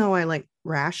that, even though I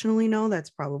rationally know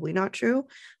that's probably not true.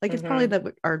 It's probably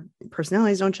that our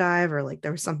personalities don't jive, or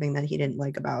there was something that he didn't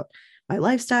like about my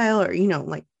lifestyle, or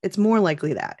it's more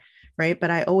likely that, right? But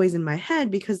I always in my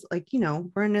head, because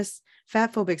we're in this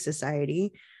fat phobic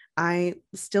society, I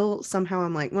still somehow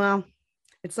I'm well,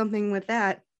 it's something with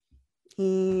that.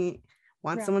 He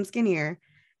wants someone skinnier.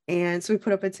 And so we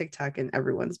put up a TikTok and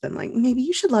everyone's been like, maybe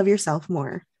you should love yourself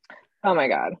more. Oh my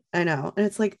God. I know. And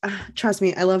it's like, trust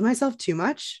me, I love myself too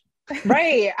much.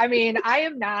 Right. I mean, I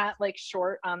am not like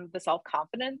short on the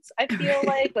self-confidence. I feel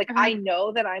like I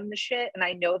know that I'm the shit and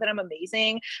I know that I'm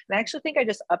amazing. And I actually think I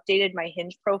just updated my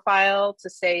Hinge profile to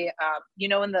say, in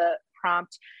the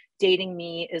prompt, dating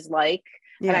me is like,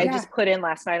 and I just put in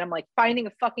last night, I'm like, finding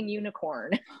a fucking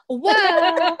unicorn. Whoa.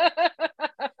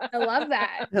 I love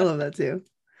that. I love that too.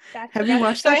 Have you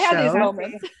watched that show? I have these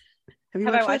moments. Have you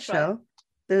watched that show?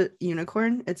 The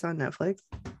Unicorn? It's on Netflix.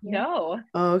 No.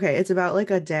 Oh, okay. It's about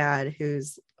like a dad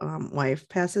whose wife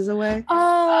passes away.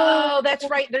 Oh, that's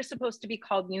right. They're supposed to be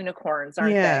called unicorns,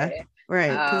 aren't they?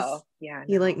 Right. Oh, yeah.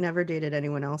 He like never dated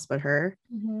anyone else but her.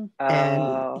 Mm-hmm.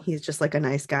 And he's just like a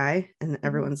nice guy. And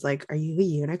everyone's like, are you a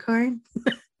unicorn?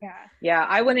 Yeah.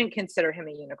 I wouldn't consider him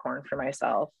a unicorn for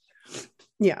myself.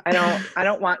 Yeah. I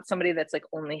don't want somebody that's like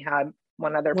only had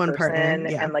one person partner,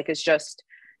 and like is just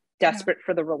desperate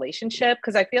for the relationship.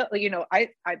 Cause I feel like,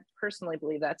 I personally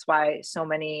believe that's why so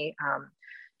many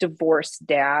divorced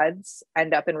dads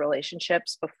end up in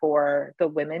relationships before the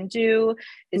women do,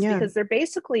 is because they're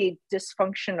basically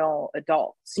dysfunctional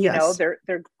adults.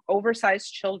 They're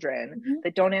oversized children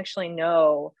that don't actually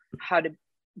know how to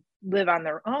live on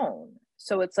their own.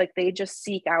 So it's like they just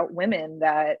seek out women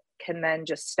that can then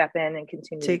just step in and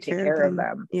continue to take care of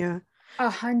them. Yeah.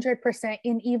 100%.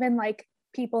 And even like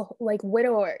people like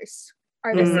widowers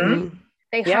are the same.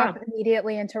 They hop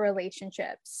immediately into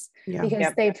relationships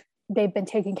because they've been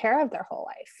taken care of their whole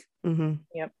life.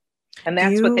 Yep. And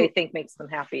that's what they think makes them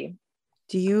happy.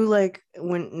 Do you like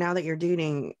now that you're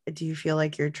dating, do you feel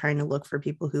like you're trying to look for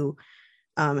people who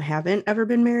haven't ever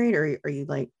been married, or are you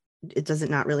like, does it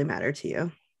not really matter to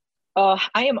you?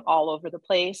 I am all over the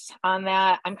place on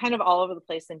that. I'm kind of all over the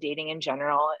place in dating in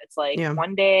general. It's like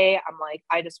one day I'm like,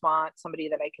 I just want somebody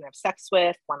that I can have sex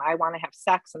with when I want to have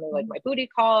sex and they're like my booty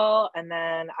call. And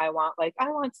then I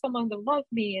want someone to love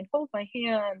me and hold my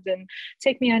hand and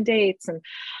take me on dates. And,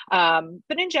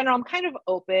 but in general, I'm kind of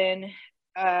open.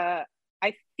 I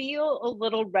feel a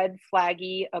little red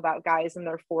flaggy about guys in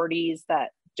their 40s that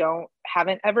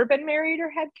haven't ever been married or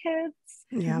had kids.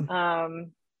 Yeah.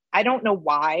 I don't know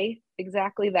why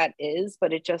exactly that is,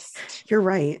 but it just... You're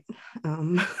right.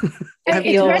 I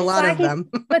feel a lot of them.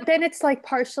 But then it's like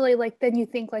partially like, then you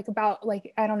think like about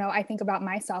like, I don't know, I think about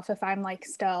myself if I'm like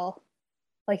still,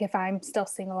 like if I'm still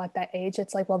single at that age,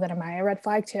 it's like, well, then am I a red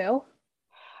flag too?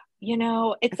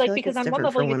 It's like because on one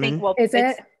level you think, well,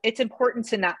 it's important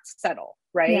to not settle,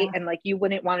 right? And like you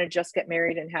wouldn't want to just get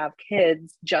married and have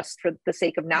kids just for the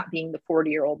sake of not being the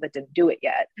 40-year-old that didn't do it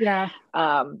yet. Yeah.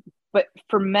 But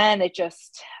for men, it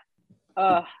just,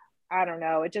 I don't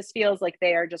know. It just feels like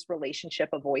they are just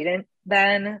relationship avoidant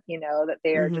then, that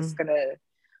they are just going to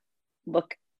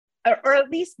look, or at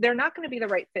least they're not going to be the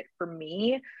right fit for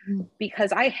me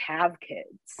because I have kids.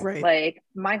 Right. Like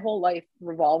my whole life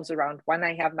revolves around when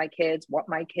I have my kids, what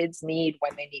my kids need,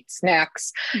 when they need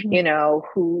snacks,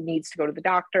 who needs to go to the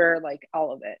doctor, like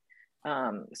all of it.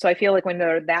 So I feel like when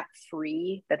they're that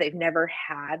free that they've never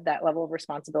had that level of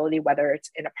responsibility, whether it's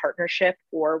in a partnership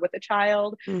or with a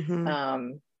child,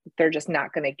 they're just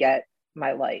not going to get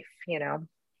my life,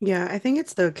 Yeah, I think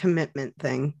it's the commitment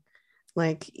thing.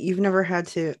 Like you've never had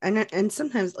to, and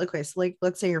sometimes, okay, so like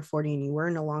let's say you're 40 and you were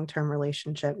in a long-term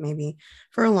relationship maybe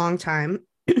for a long time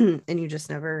and you just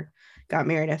never got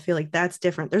married. I feel like that's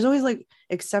different. There's always like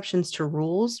exceptions to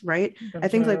rules, right? I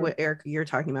think like what Erica you're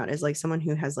talking about is like someone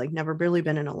who has like never really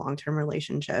been in a long-term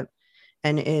relationship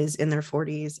and is in their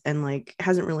 40s and like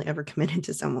hasn't really ever committed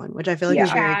to someone, which I feel like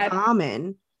is very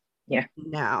common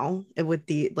now with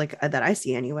the like that I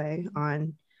see anyway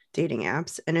on dating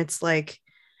apps. And it's like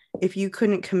if you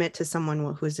couldn't commit to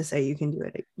someone, who's to say you can do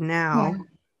it now?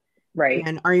 Right.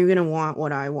 And are you going to want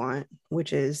what I want,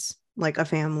 which is like a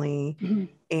family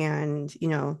and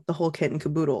the whole kit and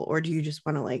caboodle, or do you just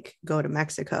want to like go to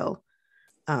Mexico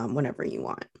whenever you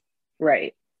want?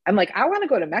 Right. I'm like, I want to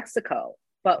go to Mexico,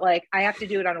 but like I have to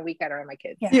do it on a weekend around my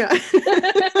kids. Yeah.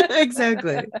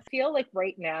 Exactly. I feel like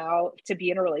right now to be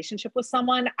in a relationship with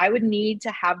someone, I would need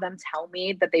to have them tell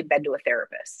me that they've been to a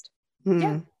therapist.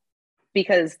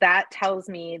 Because that tells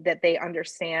me that they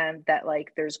understand that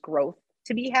like there's growth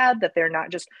to be had, that they're not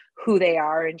just who they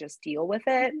are and just deal with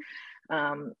it.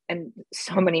 And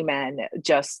so many men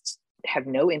just have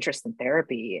no interest in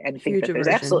therapy and think that there's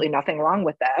absolutely nothing wrong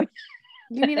with them.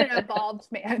 You need an evolved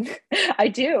man. I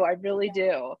do. I really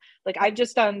do. Like I've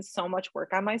just done so much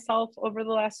work on myself over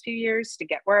the last few years to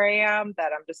get where I am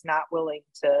that I'm just not willing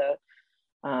to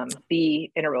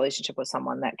be in a relationship with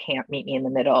someone that can't meet me in the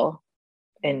middle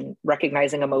and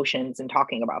recognizing emotions and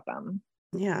talking about them.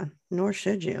 Yeah, nor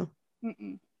should you.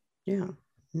 Mm-mm. Yeah,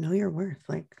 know your worth.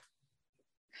 Like,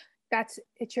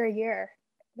 it's your year.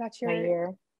 That's your My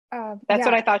year. That's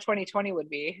what I thought 2020 would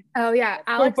be. Oh yeah,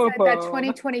 Alex said that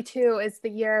 2022 is the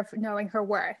year of knowing her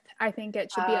worth. I think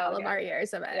it should be all of our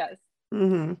years of it. Yes.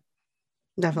 mm-hmm.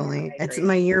 Definitely. Yeah, It's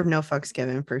my year of no fucks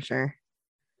given for sure.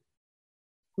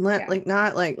 Like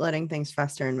not like letting things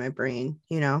fester in my brain,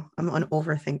 you know. I'm an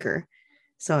overthinker.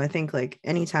 So I think like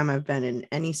anytime I've been in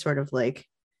any sort of like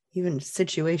even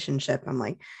situationship, I'm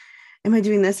like, am I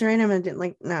doing this right? Am I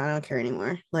like, no, I don't care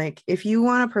anymore. Like if you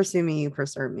want to pursue me, you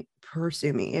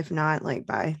pursue me. If not, like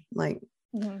bye. Like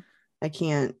I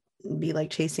can't be like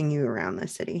chasing you around the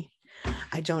city.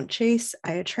 I don't chase,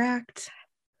 I attract.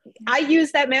 I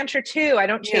use that mantra too. I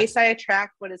don't chase, I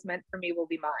attract. What is meant for me will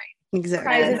be mine. Exactly.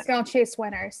 Prizes don't chase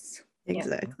winners.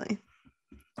 Exactly.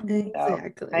 Yeah.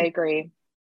 Exactly. So, I agree.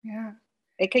 Yeah.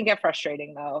 It can get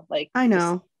frustrating though. Like I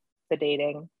know the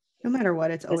dating. No matter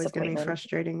what, it's always going to be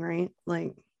frustrating, right?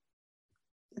 Like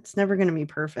it's never going to be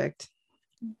perfect.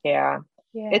 Yeah.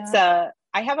 It's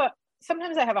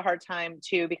sometimes I have a hard time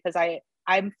too, because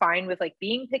I'm fine with like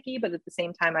being picky, but at the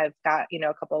same time, I've got, you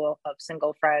know, a couple of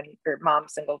single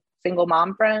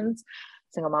mom friends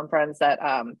that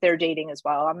they're dating as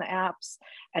well on the apps,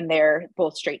 and they're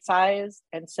both straight size.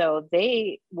 And so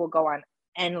they will go on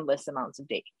endless amounts of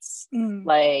dates.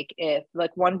 Like if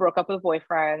like one broke up with a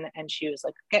boyfriend and she was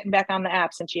like getting back on the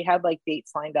apps, and she had like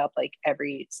dates lined up like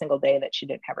every single day that she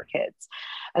didn't have her kids.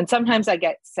 And sometimes I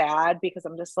get sad because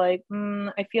I'm just like,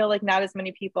 I feel like not as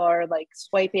many people are like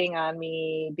swiping on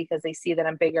me because they see that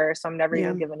I'm bigger, so I'm never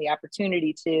even given the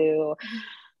opportunity to.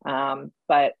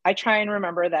 But I try and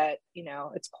remember that, you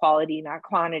know, it's quality, not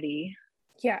quantity.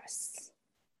 Yes.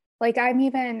 Like I'm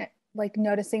even like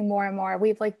noticing more and more.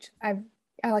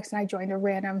 Alex and I joined a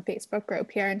random Facebook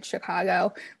group here in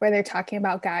Chicago where they're talking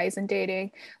about guys and dating,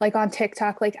 like on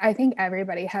TikTok. Like I think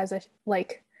everybody has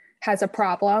a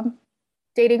problem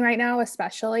dating right now,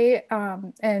 especially.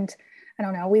 And I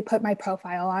don't know, we put my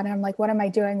profile on and I'm like, what am I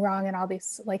doing wrong? And all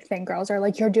these like thing girls are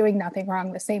like, you're doing nothing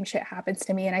wrong. The same shit happens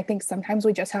to me. And I think sometimes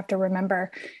we just have to remember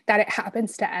that it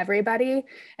happens to everybody.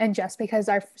 And just because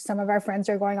some of our friends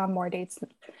are going on more dates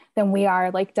than we are,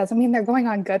 like, doesn't mean they're going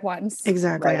on good ones.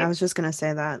 Exactly. Right. I was just going to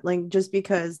say that, like, just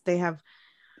because they got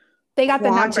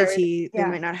quantity, the they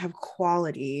might not have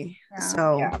quality. Yeah.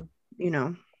 So, you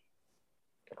know,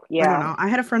 I don't know. I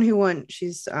had a friend who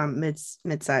she's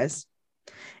mid-size,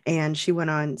 and she went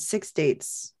on 6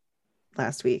 dates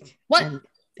last week. What?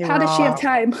 How does she have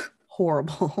time?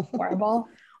 Horrible. Horrible.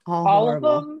 all horrible.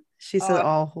 Of them? She said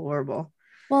all horrible.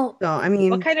 Well, so I mean,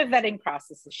 what kind of vetting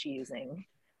process is she using?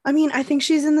 I mean, I think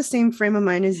she's in the same frame of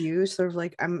mind as you. Sort of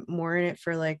like I'm more in it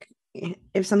for like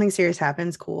if something serious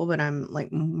happens, cool. But I'm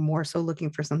like more so looking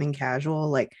for something casual,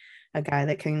 like a guy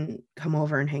that can come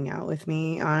over and hang out with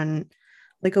me on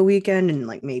like a weekend, and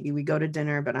like maybe we go to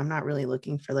dinner, but I'm not really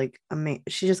looking for like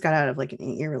she just got out of like an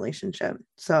 8-year relationship.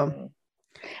 So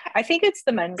I think it's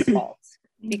the men's fault,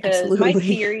 because my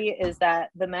theory is that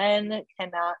the men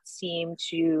cannot seem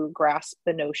to grasp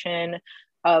the notion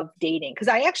of dating, because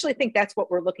I actually think that's what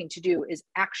we're looking to do, is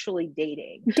actually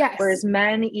dating. Yes. Whereas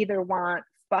men either want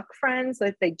fuck friends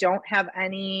that they don't have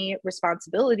any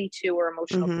responsibility to or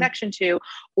emotional connection to,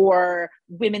 or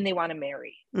women they want to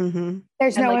marry.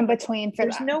 There's no in between for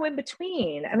there's them. No in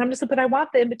between. And I'm just like, but I want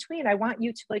the in between. I want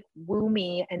you to like woo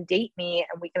me and date me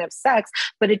and we can have sex,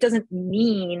 but it doesn't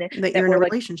mean that you're we're in a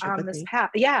like relationship on this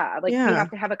path. Yeah. Like we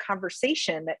have to have a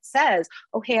conversation that says,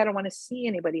 oh, hey, I don't want to see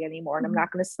anybody anymore, and I'm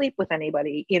not going to sleep with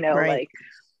anybody, you know, like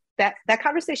that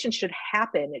conversation should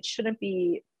happen. It shouldn't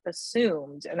be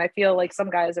assumed. And I feel like some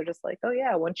guys are just like, oh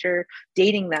yeah, once you're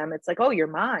dating them, it's like, oh, you're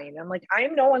mine. I'm like, I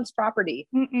am no one's property.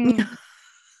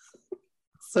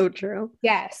 So true.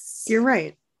 Yes, you're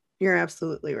right. You're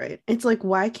absolutely right. It's like,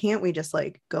 why can't we just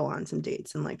like go on some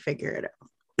dates and like figure it out?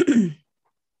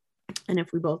 And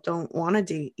if we both don't want to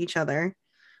date each other,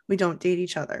 we don't date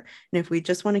each other. And if we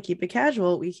just want to keep it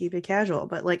casual, we keep it casual.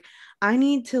 But like, I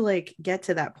need to like get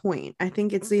to that point. I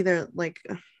think it's either like,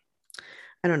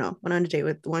 I don't know, went on a date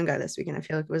with one guy this weekend. I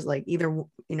feel like it was like either,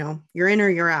 you know, you're in or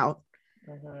you're out.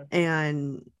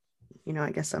 And, you know,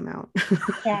 I guess I'm out.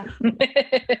 Yeah.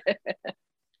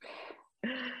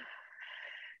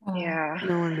 Yeah.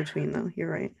 No in between though.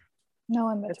 You're right. No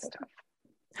in between.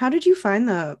 How did you find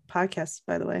the podcast,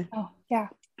 by the way? Oh, yeah.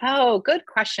 Oh, good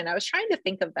question. I was trying to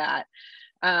think of that.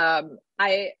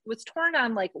 I was torn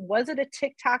on like, was it a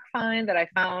TikTok find that I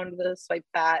found the Swipe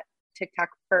Fat TikTok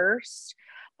first?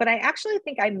 But I actually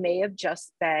think I may have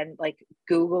just been like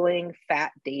Googling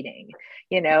fat dating,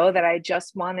 you know, that I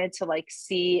just wanted to like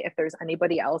see if there's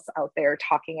anybody else out there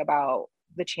talking about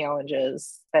the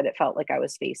challenges that it felt like I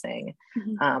was facing.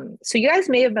 So you guys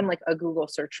may have been like a Google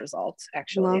search result,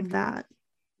 actually. Love that.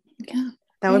 Yeah.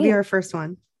 That would be our first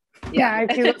one. Yeah,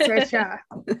 Google search. Yeah.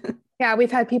 Yeah,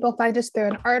 we've had people find us through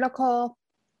an article,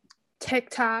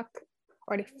 TikTok,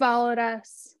 already followed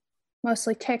us,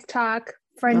 mostly TikTok,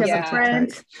 friend of a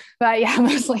friend. But yeah,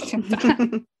 mostly TikTok.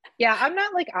 Yeah, I'm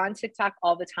not like on TikTok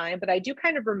all the time, but I do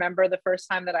kind of remember the first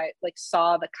time that I like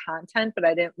saw the content, but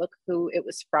I didn't look who it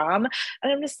was from.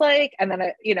 And I'm just like, and then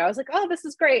I was like, oh, this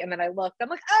is great. And then I looked, I'm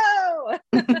like, oh,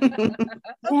 okay,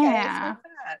 yeah,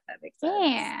 that makes sense.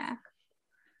 Yeah.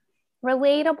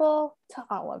 Relatable to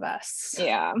all of us.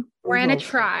 Yeah. We're in a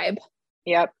tribe.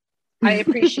 Yep. I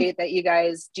appreciate that you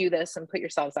guys do this and put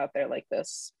yourselves out there like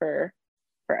this for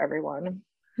everyone.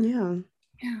 Yeah.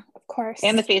 Yeah, of course.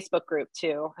 And the Facebook group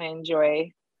too. I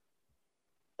enjoy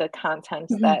the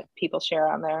content that people share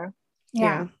on there.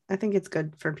 Yeah. I think it's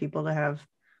good for people to have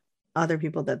other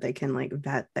people that they can like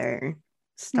vet their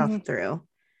stuff through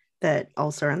that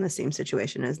also are in the same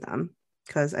situation as them.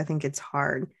 Because I think it's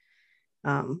hard.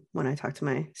 When I talk to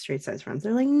my straight size friends,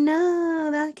 they're like, no,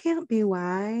 that can't be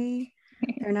why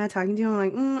they're not talking to you.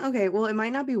 I'm like, okay, well, it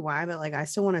might not be why, but like I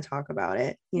still want to talk about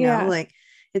it, you know, like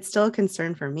it's still a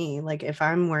concern for me. Like if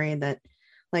I'm worried that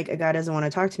like a guy doesn't want to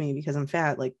talk to me because I'm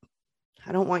fat, like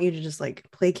I don't want you to just like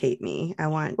placate me. I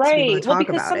want to be able to talk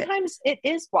about it. Sometimes it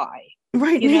is why.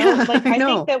 Right. You know, like I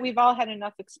think that we've all had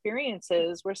enough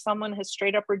experiences where someone has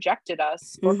straight up rejected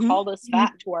us or called us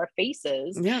fat to our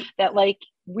faces that like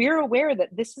we're aware that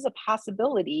this is a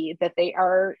possibility that they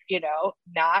are, you know,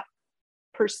 not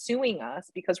pursuing us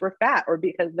because we're fat or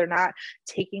because they're not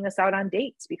taking us out on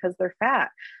dates because they're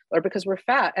fat or because we're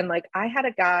fat. And like I had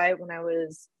a guy when I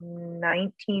was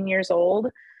 19 years old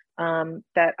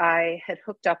that I had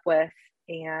hooked up with,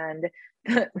 and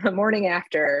the morning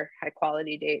after high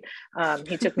quality date,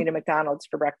 he took me to McDonald's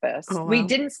for breakfast. Oh, wow. We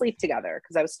didn't sleep together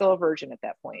because I was still a virgin at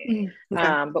that point.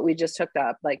 But we just hooked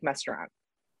up, like messed around.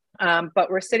 But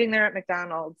we're sitting there at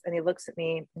McDonald's and he looks at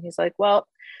me and he's like, well,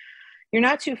 you're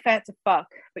not too fat to fuck,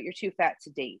 but you're too fat to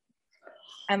date.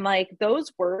 And like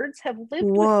those words have lived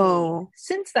with me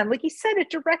since then. Like he said it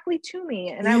directly to me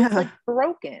and I was like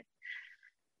broken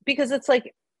because it's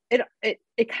like,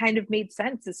 it kind of made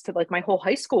sense as to like my whole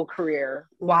high school career,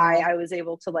 why I was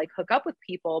able to like hook up with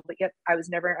people, but yet I was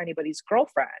never anybody's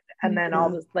girlfriend. And then all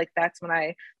this, like, that's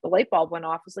when the light bulb went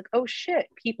off. I was like, oh shit,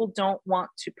 people don't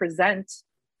want to present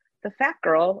the fat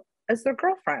girl as their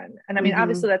girlfriend. And I mean,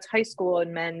 obviously that's high school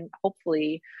and men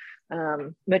hopefully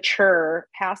mature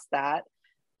past that,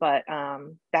 but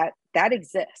that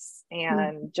exists.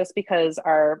 And just because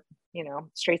our, you know,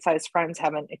 straight size friends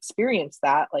haven't experienced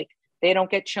that, like, they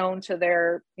don't get shown to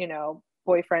their, you know,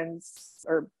 boyfriends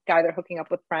or guy they're hooking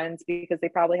up with friends because they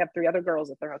probably have 3 other girls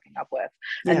that they're hooking up with.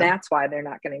 And that's why they're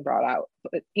not getting brought out.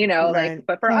 But, you know, like,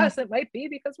 but for us, it might be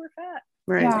because we're fat.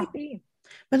 Right. It might be.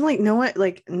 But like, no one,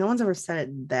 like, no one's ever said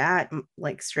it that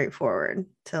like straightforward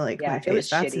to like my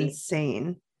face. That's shitty.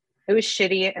 Insane. It was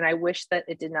shitty. And I wish that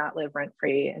it did not live rent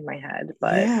free in my head,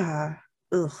 but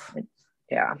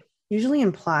usually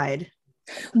implied.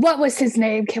 What was his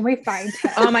name? Can we find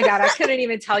him? Oh my God, I couldn't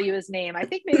even tell you his name. I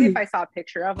think maybe if I saw a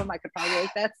picture of him, I could probably like,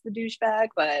 that's the douchebag,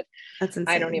 but that's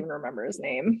insane. I don't even remember his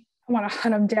name. I want to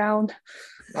hunt him down.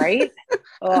 Right?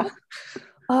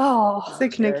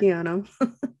 Sick Nikki on him.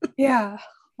 Yeah.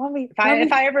 If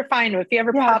I ever find him, if he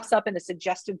ever pops up in a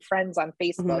suggested friends on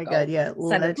Facebook, oh my God,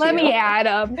 let me add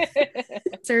him.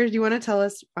 Sarah, do you want to tell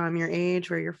us your age,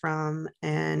 where you're from,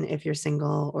 and if you're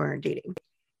single or dating?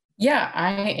 Yeah,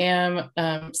 I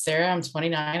am Sarah. I'm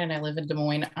 29 and I live in Des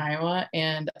Moines, Iowa,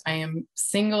 and I am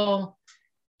single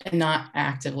and not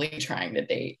actively trying to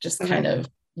date, just kind of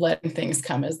letting things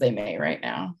come as they may right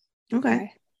now.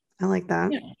 Okay. I like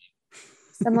that. Yeah.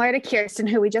 Similar to Kirsten,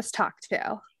 who we just talked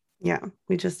to. Yeah,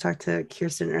 we just talked to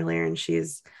Kirsten earlier and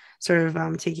she's sort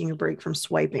of taking a break from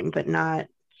swiping, but not,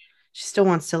 she still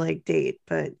wants to like date,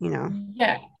 but you know.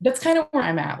 Yeah, that's kind of where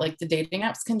I'm at. Like the dating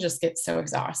apps can just get so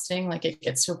exhausting. Like it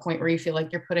gets to a point where you feel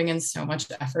like you're putting in so much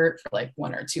effort for like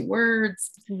 1 or 2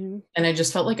 words. And I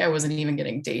just felt like I wasn't even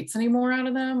getting dates anymore out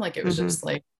of them. Like it was just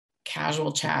like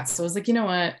casual chats. So I was like, you know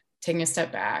what, taking a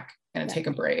step back, gonna take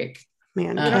a break.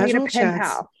 Man, casual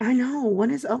chats. I know,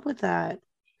 what is up with that?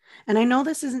 And I know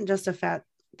this isn't just a fat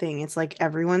thing. It's like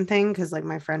everyone thing. Cause like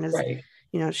my friend is,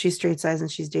 you know, she's straight size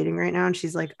and she's dating right now. And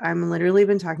she's like, I'm literally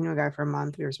been talking to a guy for a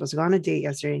month. We were supposed to go on a date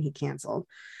yesterday and he canceled.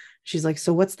 She's like,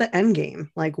 so what's the end game?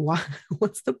 Like,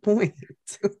 what's the point?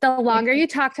 The longer you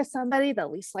talk to somebody, the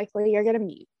least likely you're going to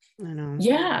meet. I know.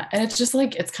 Yeah. And it's just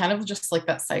like, it's kind of just like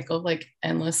that cycle of like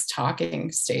endless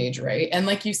talking stage. Right. And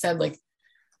like you said, like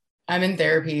I'm in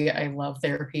therapy. I love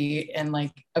therapy. And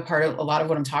like a lot of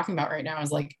what I'm talking about right now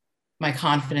is like my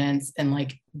confidence and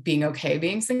like being okay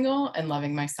being single and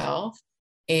loving myself.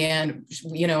 And,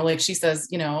 you know, like she says,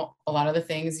 you know, a lot of the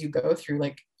things you go through,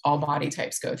 like all body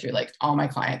types go through, like all my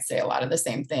clients say a lot of the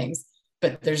same things,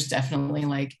 but there's definitely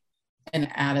like an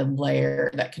added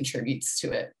layer that contributes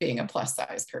to it being a plus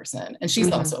size person. And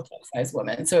she's also a plus size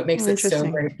woman. So it makes it so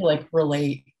great to like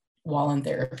relate while in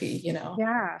therapy, you know?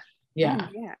 Yeah. Yeah.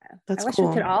 Oh, yeah. That's I wish cool.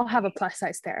 we could all have a plus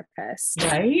size therapist.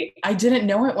 Right? I didn't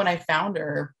know it when I found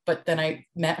her, but then I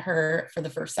met her for the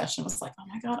first session. I was like, oh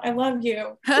my God, I love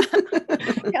you.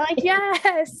 You're like,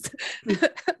 yes.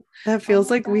 That feels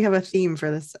like we have a theme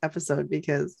for this episode,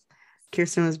 because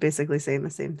Kirsten was basically saying the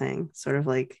same thing, sort of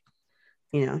like,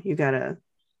 you know, you got to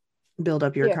build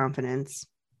up your confidence.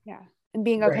 Yeah. And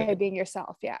being okay being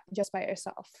yourself. Yeah. Just by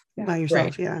yourself. Yeah. By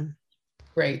yourself. Yeah.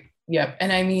 Right. Yep.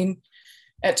 And I mean,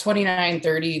 at 29,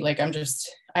 30, like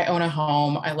I own a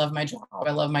home. I love my job.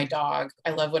 I love my dog.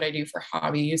 I love what I do for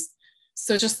hobbies.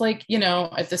 So just like, you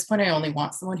know, at this point, I only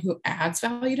want someone who adds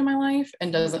value to my life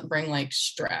and doesn't bring like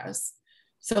stress.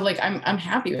 So like, I'm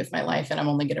happy with my life, and I'm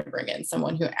only going to bring in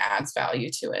someone who adds value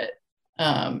to it.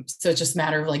 So it's just a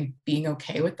matter of like being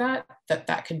okay with that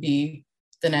could be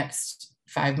the next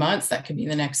 5 months, that could be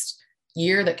the next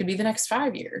year, that could be the next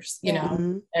 5 years, you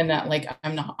know, and that like,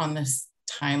 I'm not on this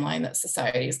timeline that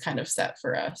society is kind of set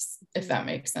for us, if that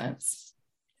makes sense.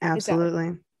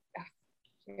 Absolutely.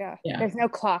 Yeah. There's no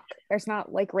clock. There's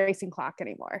not like racing clock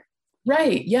anymore.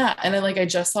 Right. Yeah. And then like, I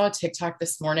just saw a TikTok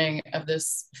this morning of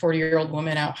this 40-year-old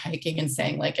woman out hiking and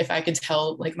saying like, if I could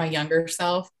tell like my younger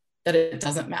self that it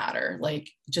doesn't matter, like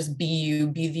just be you,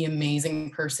 be the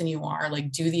amazing person you are,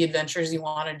 like do the adventures you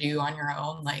want to do on your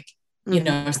own. Like, you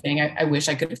know, saying, I wish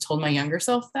I could have told my younger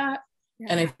self that.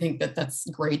 And I think that that's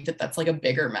great, that that's like a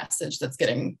bigger message that's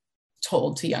getting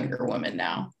told to younger women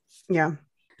now. Yeah,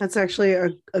 that's actually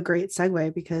a great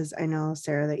segue, because I know,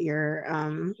 Sarah, that you're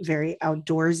very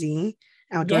outdoorsy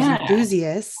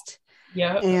enthusiast.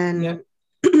 Yeah. And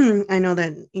I know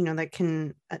that, you know,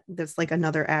 that's like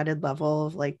another added level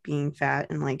of like being fat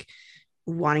and like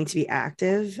wanting to be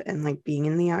active and like being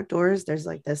in the outdoors. There's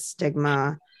like this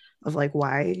stigma of like,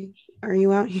 why are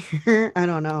you out here? I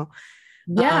don't know.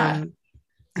 Yeah.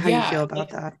 How you feel about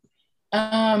that?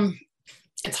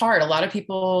 It's hard. A lot of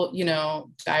people, you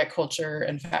know, diet culture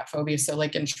and fat phobia so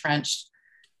like entrenched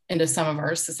into some of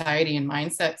our society and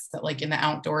mindsets that like in the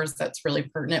outdoors, that's really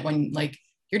pertinent when like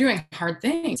you're doing hard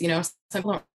things, you know. Some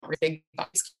people don't, big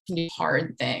bodies can do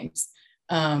hard things.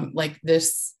 Like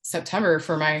this September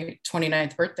for my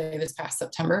 29th birthday, this past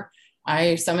September,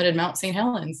 I summited Mount St.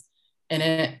 Helens, and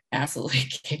it absolutely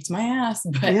kicked my ass,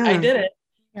 but I did it.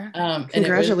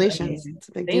 Congratulations. It's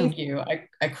a big deal. Thank you.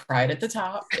 I cried at the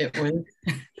top. It was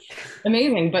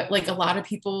amazing, but like a lot of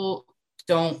people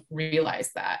don't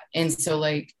realize that. And so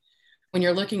like when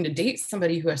you're looking to date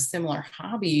somebody who has similar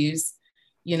hobbies,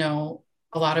 you know,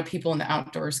 a lot of people in the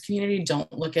outdoors community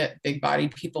don't look at big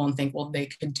bodied people and think, well, they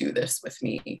could do this with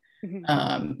me,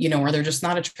 you know, or they're just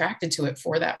not attracted to it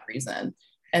for that reason.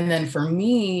 And then for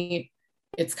me,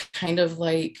 it's kind of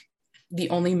like the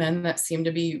only men that seem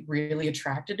to be really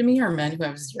attracted to me are men who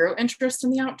have zero interest in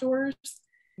the outdoors.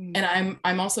 And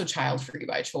I'm also child free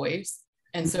by choice.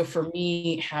 And so for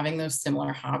me, having those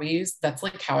similar hobbies, that's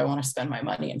like how I want to spend my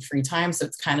money and free time. So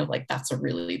it's kind of like, that's a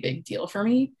really big deal for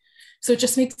me. So it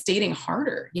just makes dating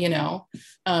harder, you know.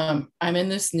 I'm in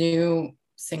this new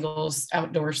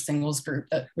outdoor singles group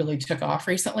that really took off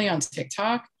recently on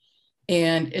TikTok.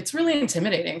 And it's really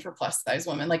intimidating for plus size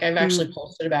women. Like I've actually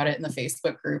posted about it in the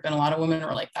Facebook group, and a lot of women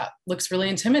were like, that looks really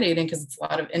intimidating, because it's a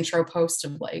lot of intro posts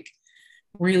of like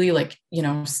really like, you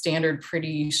know, standard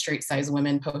pretty straight size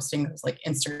women posting those like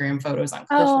Instagram photos on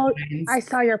cliff lines. I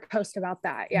saw your post about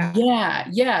that.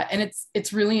 Yeah. And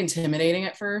it's really intimidating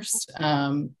at first,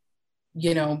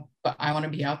 you know, but I want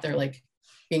to be out there like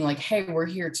being like, hey, we're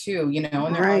here too, you know.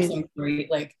 And there are some great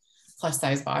like plus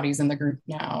size bodies in the group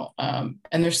now.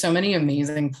 And there's so many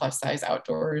amazing plus size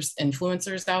outdoors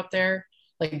influencers out there,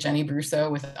 like Jenny Brusso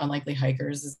with Unlikely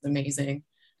Hikers is amazing.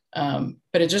 But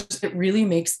it really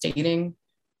makes dating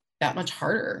that much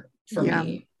harder for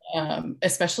me,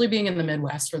 especially being in the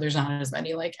Midwest where there's not as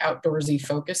many like outdoorsy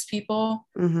focused people.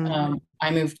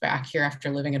 I moved back here after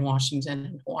living in Washington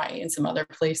and Hawaii and some other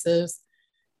places.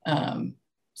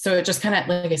 So it just kind of,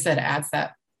 like I said, adds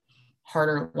that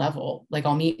harder level. Like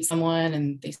I'll meet someone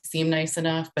and they seem nice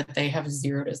enough, but they have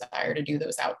zero desire to do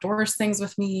those outdoors things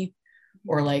with me.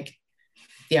 Or like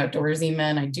the outdoorsy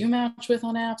men I do match with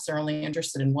on apps are only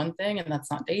interested in one thing, and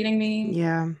that's not dating me.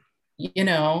 you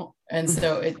know, and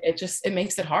so it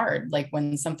makes it hard. Like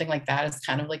when something like that is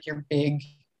kind of like your big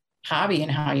hobby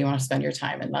and how you want to spend your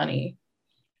time and money.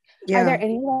 Are there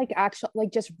any like actual,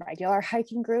 like just regular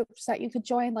hiking groups that you could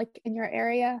join like in your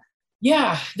area?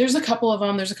 Yeah, there's a couple of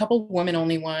them. There's a couple women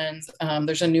only ones.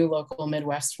 There's a new local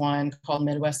Midwest one called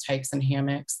Midwest Hikes and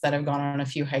Hammocks that I've gone on a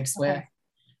few hikes with.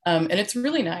 And it's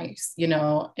really nice, you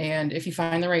know, and if you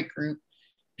find the right group,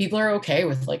 people are okay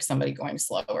with like somebody going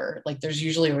slower. Like there's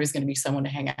usually always going to be someone to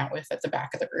hang out with at the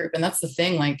back of the group. And that's the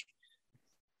thing, like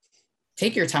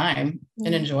take your time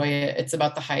and enjoy it. It's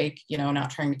about the hike, you know,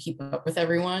 not trying to keep up with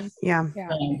everyone. Yeah.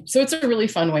 So it's a really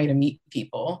fun way to meet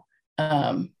people.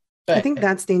 But I think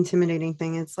that's the intimidating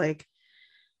thing. It's like,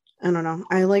 I don't know.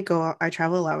 I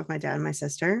travel a lot with my dad and my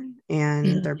sister,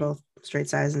 and they're both straight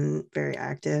size and very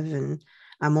active. And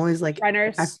I'm always like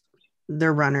Runners.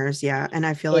 They're runners. Yeah. And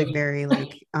I feel like very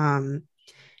like,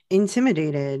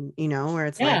 intimidated, you know, where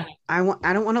it's like, I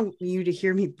don't want you to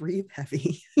hear me breathe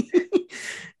heavy.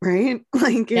 Right.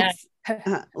 Like it's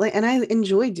like, and I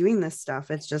enjoy doing this stuff.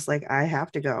 It's just like, I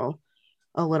have to go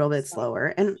a little bit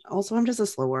slower. And also I'm just a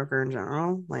slow worker in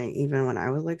general. Like even when I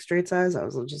was like straight size, I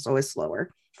was just always slower.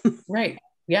 Right.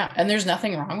 Yeah. And there's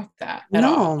nothing wrong with that at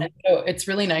all. And so it's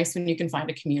really nice when you can find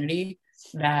a community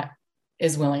that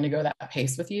is willing to go that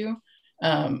pace with you.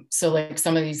 So like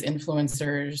some of these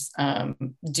influencers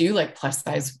do like plus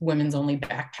size women's only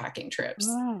backpacking trips,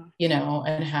 you know,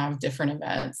 and have different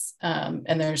events.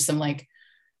 And there's some like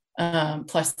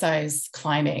plus size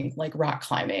climbing, like rock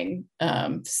climbing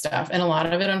stuff. And a lot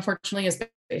of it, unfortunately, is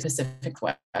Pacific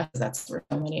West. That's where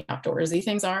so many outdoorsy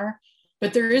things are.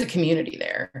 But there is a community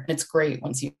there. And it's great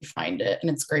once you find it.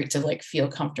 And it's great to like feel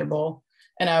comfortable.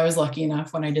 And I was lucky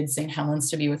enough when I did St.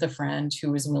 Helens to be with a friend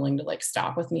who was willing to like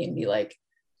stop with me and be like,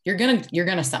 you're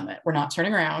gonna summit. We're not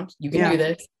turning around. You can do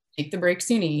this. Take the breaks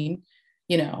you need,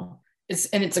 you know. It's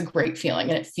a great feeling.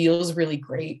 And it feels really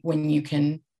great when you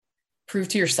can prove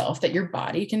to yourself that your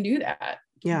body can do that.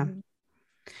 Yeah.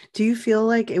 Do you feel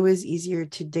like it was easier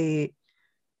to date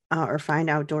or find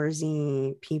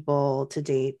outdoorsy people to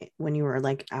date when you were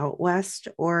like out west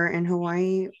or in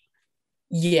Hawaii?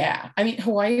 Yeah. I mean,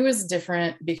 Hawaii was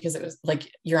different because it was like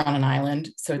you're on an island.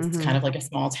 So it's kind of like a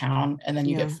small town, and then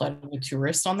you get flooded with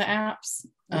tourists on the apps.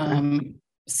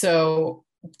 So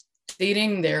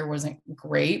dating there wasn't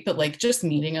great, but like just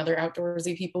meeting other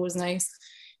outdoorsy people was nice.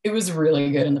 It was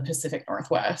really good in the Pacific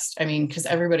Northwest. I mean, because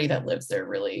everybody that lives there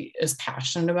really is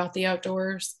passionate about the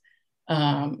outdoors.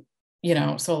 You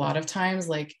know, so a lot of times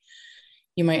like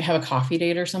you might have a coffee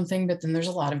date or something, but then there's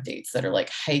a lot of dates that are like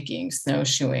hiking,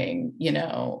 snowshoeing, you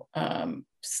know,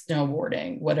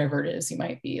 snowboarding, whatever it is you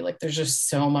might be. Like there's just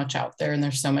so much out there and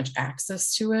there's so much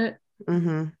access to it.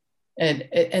 And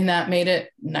that made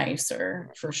it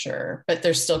nicer for sure. But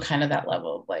there's still kind of that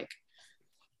level of like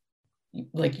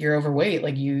you're overweight,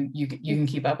 like you can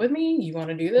keep up with me, you want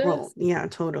to do this? Well, yeah,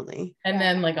 totally. And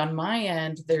then like on my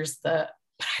end, there's but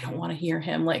I don't want to hear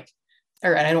him like,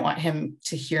 or I don't want him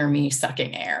to hear me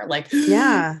sucking air. Like,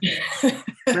 yeah,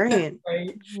 right.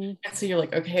 Right. And so you're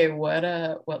like, okay,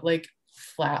 what like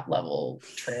flat level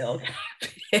trail?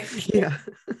 Yeah.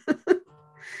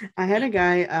 I had a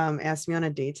guy ask me on a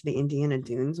date to the Indiana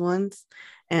Dunes once,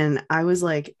 and I was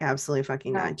like, absolutely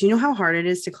fucking not. Do you know how hard it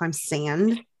is to climb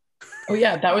sand? Oh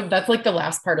yeah, that's like the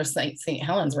last part of St.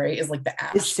 Helens, right? Is like the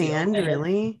ash. Is sand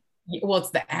really? Well, it's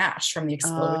the ash from the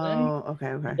explosion. Oh,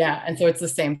 okay. Yeah, and so it's the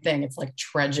same thing. It's like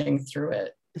trudging through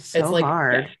it. It's like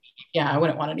hard. Yeah, I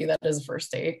wouldn't want to do that as a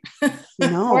first date.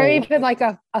 No. Or even like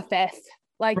a fifth.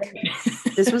 Like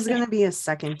this was gonna be a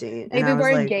second date. Maybe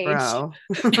we're like, engaged. Bro.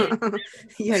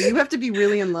 Yeah, you have to be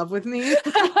really in love with me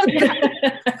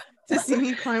to see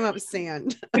me climb up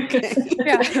sand. Okay.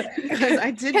 Yeah.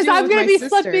 Because I'm gonna be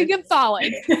slipping and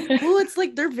falling. Well, it's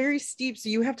like they're very steep, so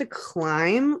you have to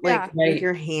climb like with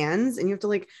your hands, and you have to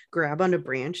like grab onto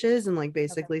branches and like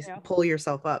basically pull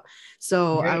yourself up.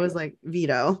 So I was like,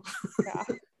 veto. Yeah.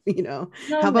 You know,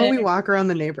 how about we walk around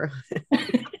the neighborhood?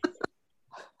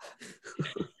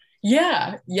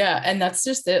 Yeah. And that's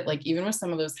just it. Like, even with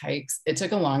some of those hikes, it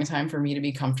took a long time for me to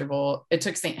be comfortable. It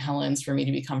took St. Helens for me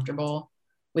to be comfortable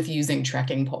with using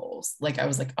trekking poles. Like, I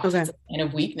was like, oh, that's a sign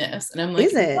of weakness. And I'm like,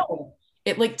 is it? No.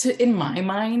 It like in my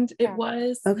mind, it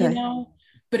was, you know,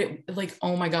 but it like,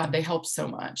 oh my God, they help so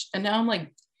much. And now I'm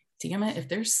like, damn it, if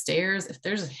there's stairs, if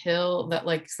there's a hill that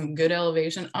like some good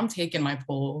elevation, I'm taking my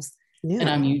poles and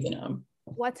I'm using them.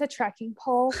 What's a trekking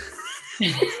pole?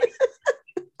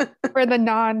 For the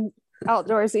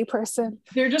non-outdoorsy person.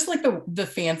 They're just like the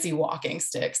fancy walking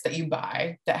sticks that you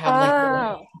buy that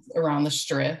have like the around the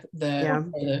strip.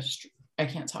 I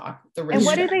can't talk. And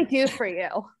what do they do for you?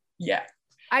 Yeah.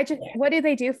 What do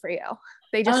they do for you?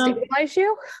 They just stabilize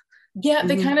you? Yeah,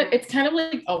 it's kind of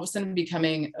like all of a sudden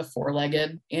becoming a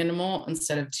 4-legged animal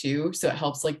instead of 2. So it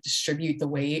helps like distribute the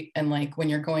weight. And like when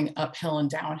you're going uphill and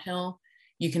downhill,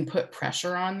 you can put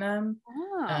pressure on them.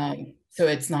 Oh. So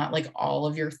it's not like all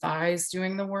of your thighs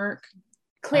doing the work.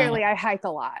 Clearly I hike a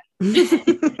lot. We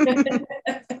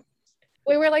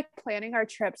were like planning our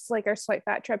trips, like our Swipe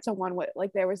Fat trips, and one with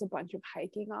like there was a bunch of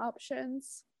hiking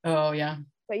options. Oh yeah.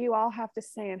 But you all have to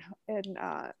stay in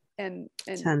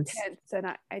tents,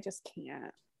 and I just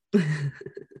can't.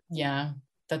 Yeah,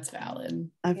 that's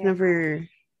valid. I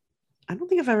don't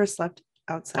think I've ever slept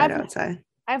outside.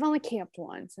 I've only camped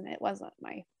once and it wasn't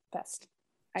my best.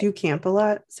 Do you camp a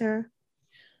lot, Sarah?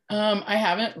 I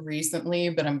haven't recently,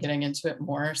 but I'm getting into it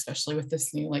more, especially with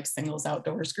this new like singles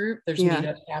outdoors group. There's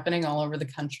meetups happening all over the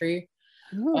country.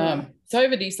 So I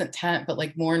have a decent tent, but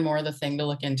like more and more the thing to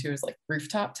look into is like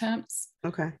rooftop tents.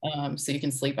 Okay. So you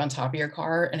can sleep on top of your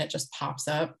car and it just pops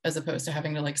up, as opposed to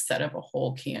having to like set up a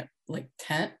whole camp like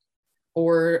tent.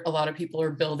 Or a lot of people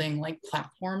are building like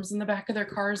platforms in the back of their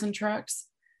cars and trucks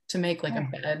to make like a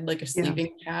bed, like a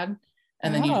sleeping pad.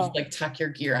 And then you just like tuck your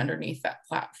gear underneath that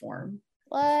platform.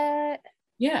 What?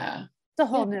 Yeah.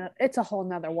 It's a whole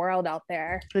nother world out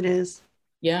there. It is.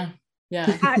 Yeah.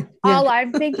 Yeah. All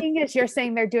I'm thinking is you're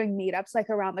saying they're doing meetups like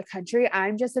around the country.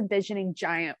 I'm just envisioning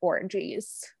giant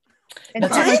orgies.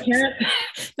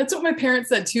 That's what my parents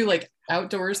said too, like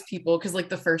outdoors people, because like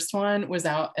the first one was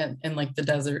out in like the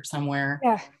desert somewhere.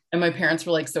 Yeah. And my parents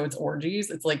were like, so it's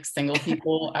orgies. It's like single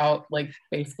people out like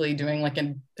basically doing like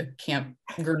a camp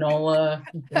granola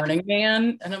Burning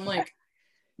Man. And I'm like,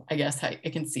 I guess I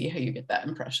can see how you get that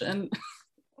impression.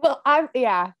 Well,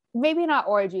 maybe not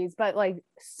orgies, but like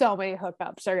so many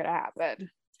hookups are going to happen.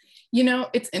 You know,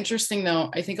 it's interesting though.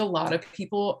 I think a lot of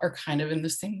people are kind of in the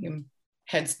same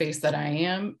headspace that I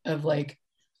am of like,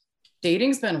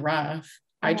 dating's been rough.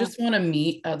 I just want to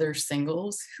meet other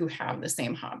singles who have the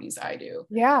same hobbies I do.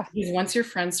 Yeah. Because once your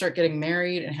friends start getting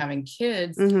married and having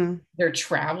kids, their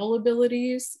travel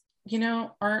abilities, you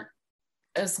know, aren't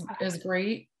as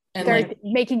great. And they're like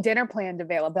making dinner planned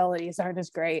availabilities aren't as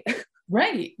great.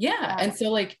 Right. Yeah. And so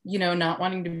like, you know, not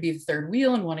wanting to be the third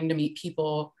wheel and wanting to meet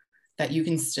people that you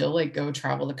can still like go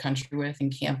travel the country with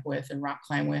and camp with and rock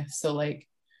climb with. So like,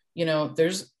 you know,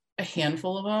 there's a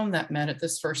handful of them that met at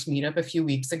this first meetup a few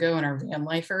weeks ago and are van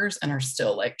lifers and are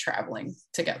still like traveling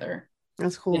together.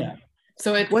 That's cool. Yeah.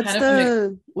 So it's what's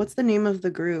the name of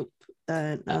the group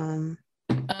that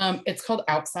it's called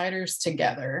Outsiders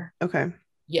Together. Okay.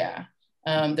 Yeah.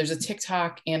 There's a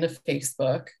TikTok and a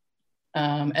Facebook.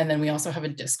 And then we also have a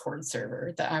Discord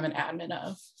server that I'm an admin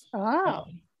of. Oh.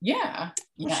 Yeah.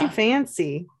 She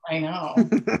fancy. I know.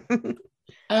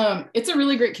 It's a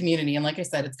really great community. And like I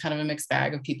said, it's kind of a mixed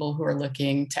bag of people who are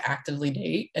looking to actively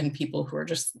date and people who are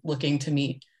just looking to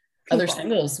meet other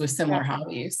singles with similar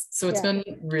hobbies. So it's been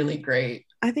really great.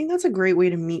 I think that's a great way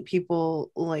to meet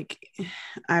people. Like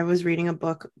I was reading a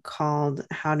book called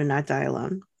How to Not Die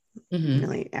Alone.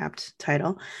 Really apt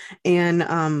title.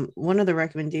 And one of the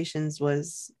recommendations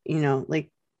was, you know,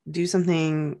 like do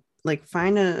something like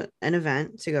find an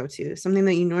event to go to, something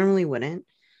that you normally wouldn't,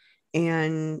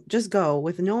 and just go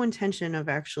with no intention of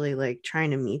actually like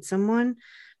trying to meet someone,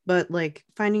 but like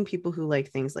finding people who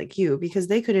like things like you, because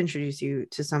they could introduce you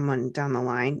to someone down the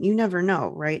line. You never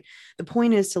know, right? The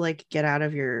point is to like get out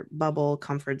of your bubble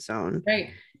comfort zone, right,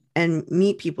 and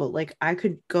meet people. Like I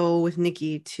could go with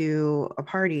Nikki to a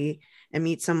party and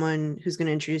meet someone who's going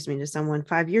to introduce me to someone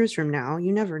 5 years from now.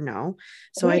 You never know.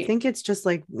 So I think it's just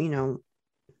like, you know,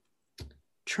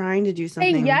 trying to do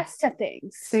something. Saying yes to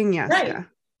things. Saying yes, yeah.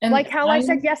 And like how I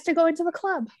said yes to going to the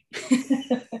club.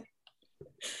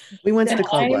 We went to the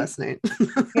club last night.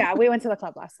 Yeah, we went to the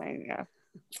club last night. Yeah.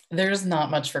 There's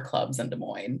not much for clubs in Des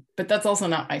Moines, but that's also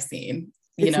not my scene.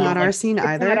 It's not our scene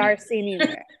either. It's not our scene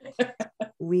either.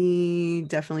 We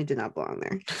definitely did not belong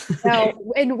there.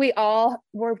 No, and we all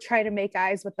were trying to make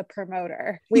eyes with the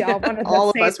promoter. We all wanted all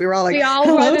of us. We were all like,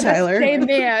 "Hello, wanted Tyler." The same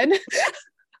man.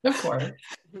 Of course.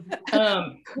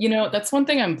 You know, that's one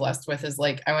thing I'm blessed with is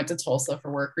like I went to Tulsa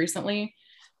for work recently,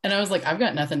 and I was like, I've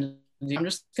got nothing to do. I'm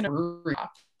just gonna brewery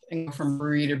hop and go from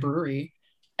brewery to brewery.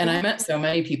 And I met so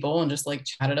many people and just like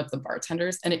chatted up the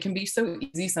bartenders, and it can be so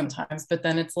easy sometimes, but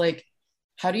then it's like,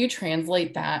 how do you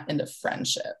translate that into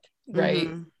friendship? Right.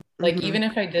 Like even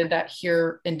if I did that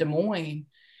here in Des Moines,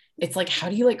 it's like, how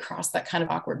do you like cross that kind of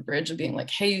awkward bridge of being like,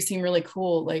 hey, you seem really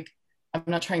cool. Like, I'm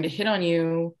not trying to hit on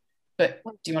you, but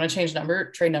do you want to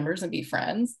trade numbers and be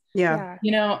friends? Yeah.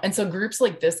 You know, and so groups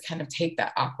like this kind of take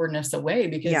that awkwardness away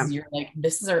because you're like,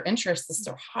 this is our interest, this is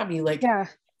our hobby. Like,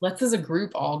 let's as a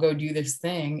group all go do this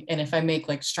thing. And if I make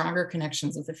like stronger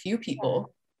connections with a few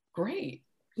people, great.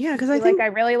 Yeah, because I think I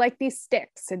really like these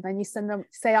sticks, and then you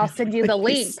say I'll send you the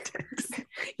link.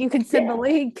 You can send the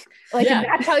link, and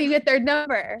that's how you get their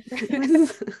number.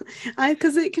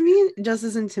 Because it can be just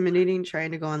as intimidating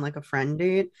trying to go on like a friend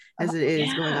date as it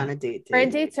is going on a date.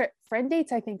 Friend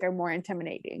dates I think are more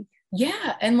intimidating.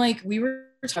 Yeah, and like we were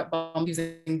talking about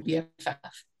using BFF,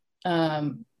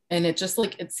 and it just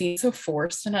like it seems so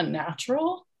forced and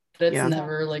unnatural, but it's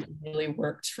never like really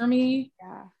worked for me.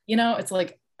 Yeah, it's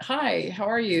like, hi, how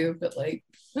are you? But like,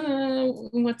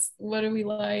 what do we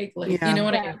like? Like, you know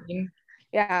what I mean?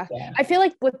 Yeah. I feel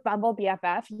like with Bumble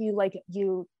BFF,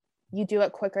 you do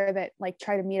it quicker, that like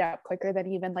try to meet up quicker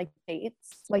than even like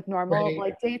dates, like normal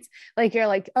like dates. Like you're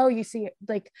like, oh, you see,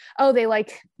 like, oh, they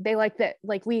like that,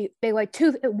 like they like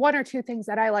one or two things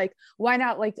that I like. Why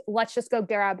not? Like, let's just go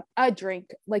grab a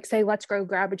drink. Like, say, let's go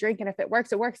grab a drink, and if it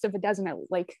works, it works. If it doesn't,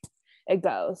 it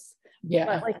goes. Yeah.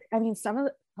 But like, I mean,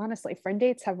 honestly, friend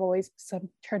dates have always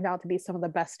turned out to be some of the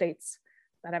best dates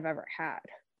that I've ever had.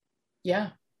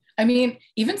 Yeah. I mean,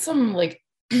 even some like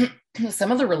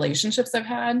some of the relationships I've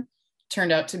had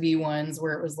turned out to be ones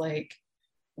where it was like,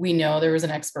 we know there was an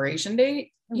expiration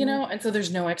date, and so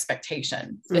there's no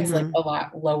expectation. It's like a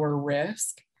lot lower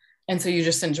risk. And so you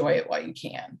just enjoy it while you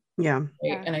can. Yeah. Right?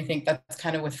 Yeah. And I think that's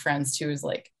kind of with friends too, is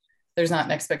like, there's not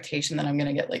an expectation that I'm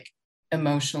going to get like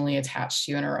emotionally attached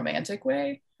to you in a romantic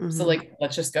way. So like,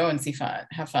 let's just go and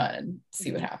have fun and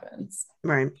see what happens.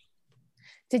 Right.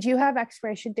 Did you have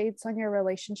expiration dates on your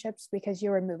relationships because you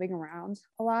were moving around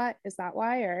a lot? Is that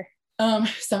why? Or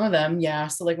some of them, yeah.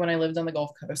 So like when I lived on the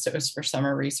Gulf Coast, it was for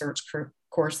summer research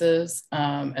courses.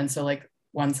 And so like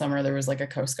one summer there was like a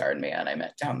Coast Guard man I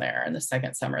met down there, and the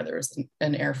second summer there was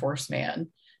an Air Force man.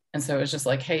 And so it was just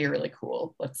like, hey, you're really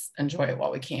cool. Let's enjoy it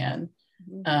while we can.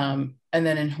 And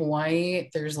then in Hawaii,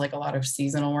 there's like a lot of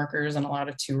seasonal workers and a lot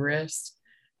of tourists.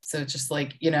 So it's just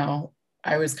like,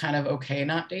 I was kind of okay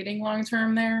not dating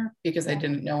long-term there because I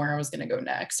didn't know where I was going to go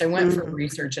next. I went for a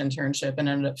research internship and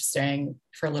ended up staying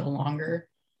for a little longer.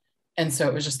 And so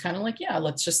it was just kind of like, yeah,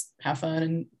 let's just have fun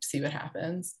and see what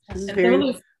happens. This is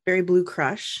very Blue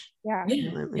Crush. Yeah.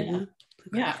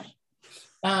 Yeah.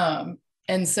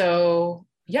 And so,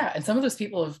 yeah. And some of those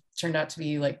people have turned out to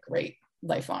be like great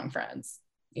lifelong friends,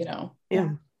 Yeah.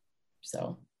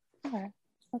 So, okay.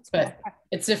 But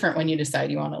it's different when you decide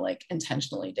you want to like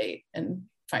intentionally date and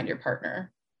find your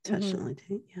partner. Intentionally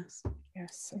date, yes.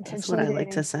 That's what I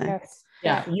like to say. Yes.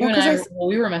 Yeah, you and I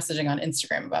we were messaging on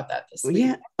Instagram about that this week.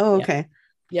 Yeah. Oh, okay.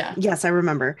 Yeah. Yes, I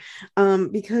remember.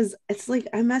 Because it's like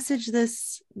I messaged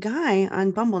this guy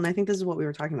on Bumble, and I think this is what we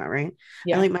were talking about, right?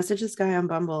 Yeah. I like messaged this guy on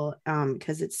Bumble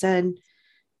because it said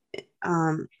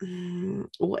there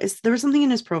was something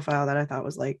in his profile that I thought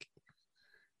was like,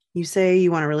 you say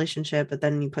you want a relationship, but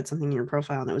then you put something in your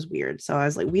profile, and it was weird. So I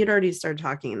was like, we had already started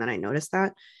talking, and then I noticed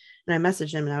that, and I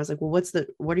messaged him, and I was like, well,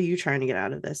 what are you trying to get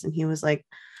out of this? And he was like,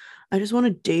 I just want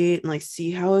to date and like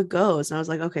see how it goes. And I was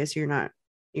like, okay, so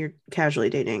you're casually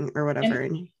dating or whatever.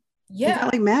 And he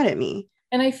got like mad at me.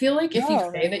 And I feel like if you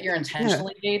say that you're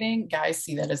intentionally dating, guys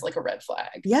see that as like a red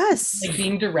flag. Yes. Like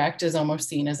being direct is almost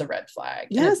seen as a red flag.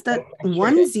 Yes, that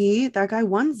guy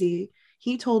Onesie,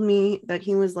 he told me that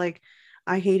he was like,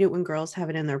 I hate it when girls have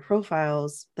it in their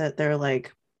profiles that they're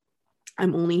like,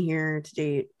 I'm only here to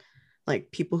date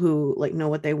like people who like know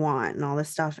what they want and all this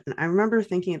stuff. And I remember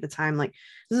thinking at the time, like,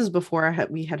 this is before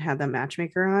we had that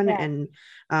matchmaker on,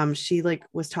 and she like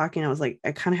was talking. I was like,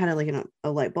 I kind of had like a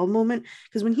light bulb moment,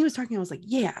 because when he was talking, I was like,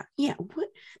 yeah, what?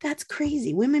 That's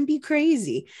crazy. Women be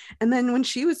crazy. And then when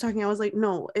she was talking, I was like,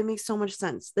 no, it makes so much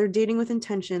sense. They're dating with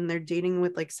intention. They're dating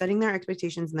with like setting their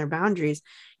expectations and their boundaries.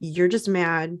 You're just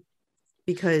mad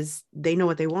because they know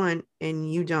what they want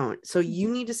and you don't. So you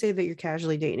need to say that you're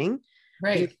casually dating.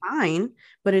 Right. You're fine.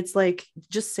 But it's like,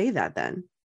 just say that then.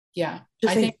 Yeah.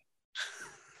 I think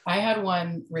I had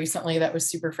one recently that was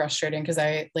super frustrating because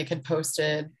I like had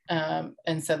posted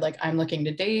and said like, I'm looking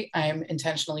to date. I'm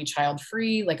intentionally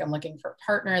child-free. Like I'm looking for a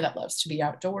partner that loves to be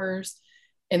outdoors.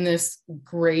 And this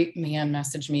great man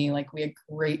messaged me, like we had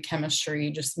great chemistry,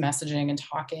 just messaging and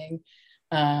talking.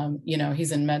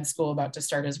 He's in med school, about to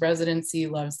start his residency,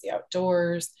 loves the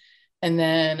outdoors. And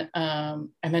then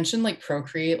I mentioned like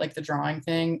Procreate, like the drawing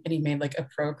thing, and he made like a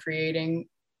procreating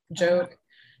joke.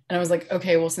 And I was like,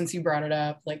 okay, well, since you brought it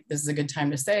up, like this is a good time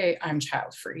to say I'm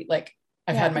child-free. Like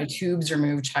I've had my tubes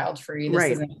removed, child-free.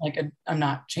 This isn't like I'm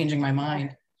not changing my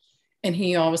mind. And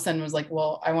he all of a sudden was like,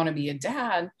 well, I want to be a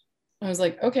dad. I was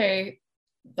like, okay,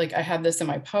 like I had this in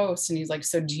my post and he's like,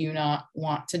 so do you not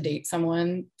want to date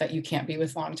someone that you can't be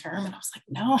with long term? And I was like,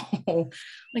 no,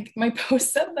 like my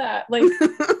post said that, like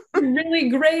you're really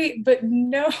great, but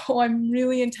no, I'm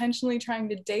really intentionally trying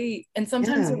to date. And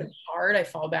sometimes when it's hard, I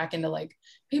fall back into like,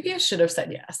 maybe I should have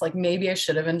said yes. Like maybe I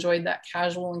should have enjoyed that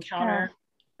casual encounter. Yeah.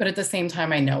 But at the same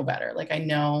time, I know better. Like I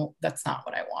know that's not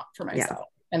what I want for myself.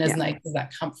 Yeah. And as nice as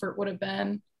that comfort would have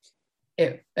been,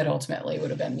 it ultimately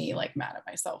would have been me like mad at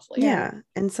myself later. Yeah.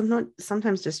 And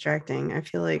sometimes distracting. I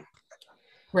feel like,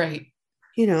 right.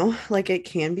 You know, like it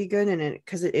can be good and it,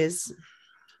 because it is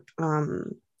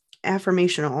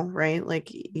affirmational, right? Like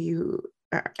you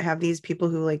have these people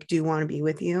who like do want to be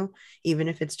with you, even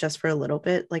if it's just for a little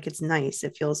bit. Like it's nice,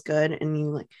 it feels good. And you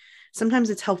like,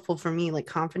 sometimes it's helpful for me, like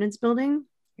confidence building,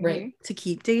 right, to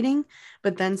keep dating.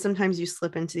 But then sometimes you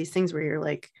slip into these things where you're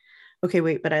like, okay,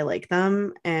 wait, but I like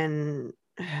them, and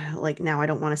like now I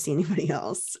don't want to see anybody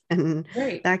else, and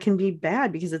that can be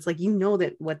bad because it's like, you know,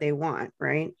 that what they want,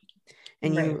 right?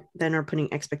 And you then are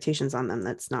putting expectations on them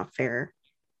that's not fair,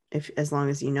 if as long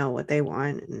as you know what they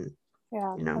want. And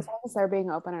you know, as long as they're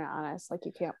being open and honest, like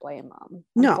you can't blame them.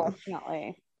 No,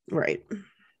 unfortunately. Right.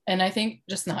 And I think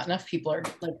just not enough people are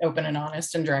like open and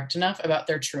honest and direct enough about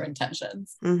their true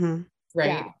intentions. Mm-hmm.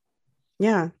 Right.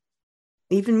 Yeah.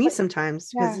 Even me sometimes,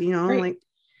 because you know, like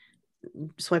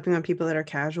swiping on people that are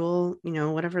casual, you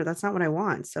know, whatever, that's not what I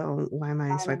want. So why am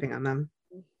I swiping on them?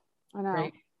 I know.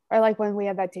 Right. Or like when we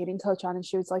had that dating coach on and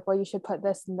she was like, well, you should put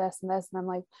this and this and this. And I'm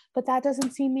like, but that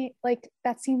doesn't seem me like,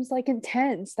 that seems like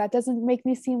intense. That doesn't make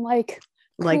me seem like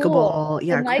likable.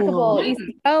 Yeah. Likable,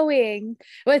 easygoing.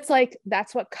 But it's like,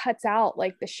 that's what cuts out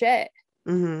like the shit.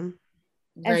 Mm-hmm.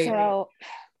 And so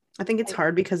I think it's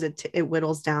hard because it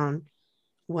whittles down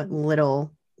what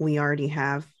little we already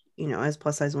have, you know, as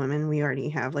plus size women. We already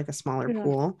have like a smaller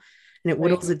pool, and it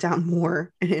whittles it down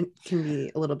more, and it can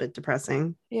be a little bit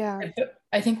depressing. Yeah.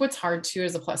 I think what's hard too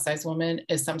as a plus size woman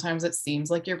is sometimes it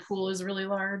seems like your pool is really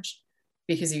large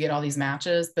because you get all these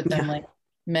matches, but then like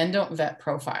men don't vet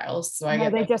profiles. So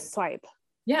they just swipe.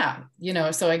 Yeah. You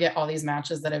know, so I get all these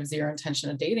matches that have zero intention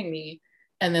of dating me.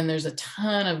 And then there's a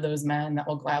ton of those men that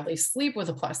will gladly sleep with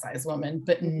a plus size woman,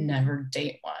 but never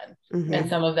date one. Mm-hmm. And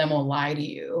some of them will lie to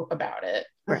you about it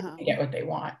to get what they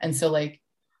want. And so like,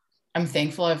 I'm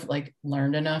thankful I've like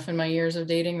learned enough in my years of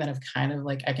dating that I've kind of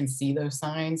like, I can see those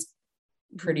signs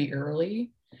pretty early.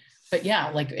 But yeah,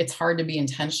 like it's hard to be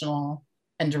intentional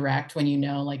and direct when you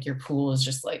know like your pool is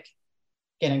just like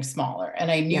getting smaller.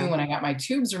 And I knew when I got my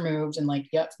tubes removed and like,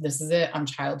 yep, this is it, I'm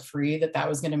child free, that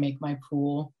was going to make my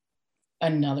pool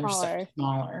another step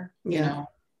smaller, you know.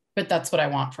 But that's what I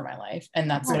want for my life, and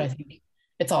that's what I think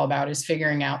it's all about, is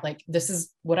figuring out like, this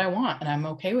is what I want and I'm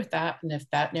okay with that, and if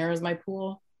that narrows my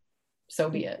pool, so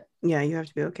be it. Yeah, you have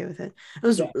to be okay with it. It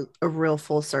was a real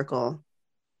full circle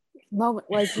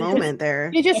moment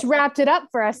there. You just wrapped it up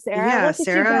for us, Sarah. Yeah,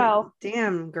 Sarah,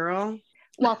 damn girl.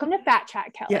 Welcome to Fat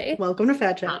Chat, Kelly. Yeah, welcome to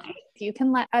Fat Chat. You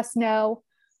can let us know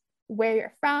where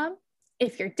you're from,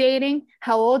 if you're dating,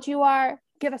 how old you are.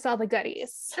 Give us all the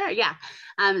goodies. Sure, yeah.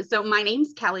 So my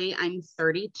name's Kelly. I'm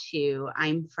 32.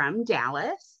 I'm from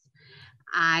Dallas.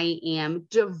 I am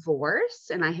divorced,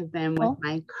 and I have been with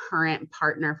my current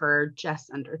partner for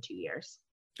just under 2 years.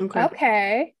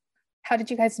 Okay. How did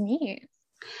you guys meet?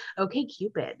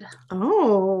 OkCupid.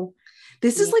 Oh,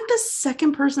 this is like the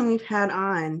second person we've had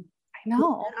on. I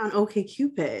know. On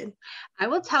OkCupid. I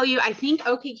will tell you, I think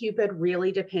OkCupid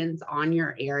really depends on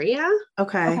your area.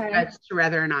 Okay. As to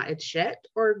whether or not it's shit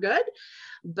or good.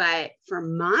 But for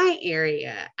my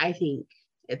area, I think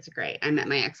it's great. I met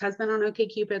my ex-husband on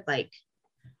OkCupid like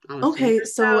okay,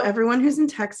 so everyone who's in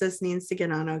Texas needs to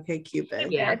get on OkCupid.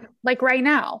 Yeah. Like right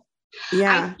now.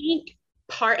 Yeah. I think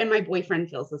and my boyfriend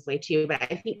feels this way too, but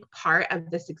I think part of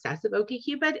the success of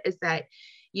OkCupid is that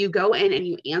you go in and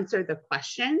you answer the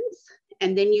questions,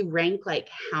 and then you rank like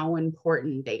how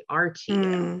important they are to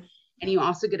you. And you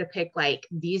also get to pick like,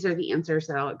 these are the answers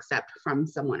that I'll accept from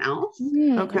someone else.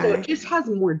 Okay. So it just has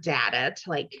more data to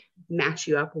like match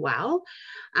you up well.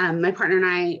 My partner and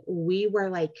I, we were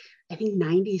like, I think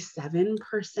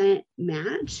 97%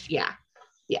 matched. Yeah.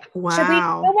 Yeah. Wow. Should we go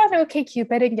on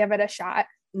OkCupid and give it a shot?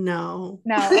 No.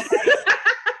 Okay.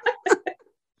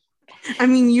 I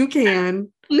mean, you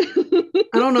can.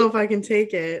 I don't know if I can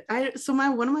take it.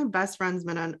 One of my best friends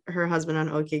met on her husband on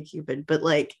OkCupid, but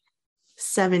like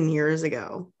 7 years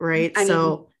ago, right?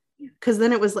 Because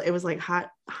then it was like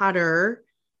hotter.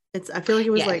 I feel like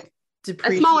it was like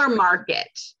a smaller market.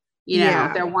 You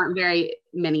know, there weren't very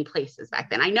many places back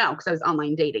then. I know because I was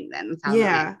online dating then.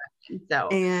 Yeah. So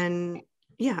and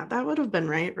Yeah, that would have been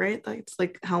right? That's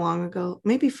like how long ago?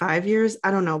 Maybe 5 years.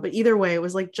 I don't know. But either way, it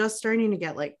was like just starting to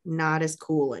get like not as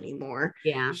cool anymore.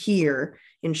 Yeah. Here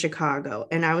in Chicago.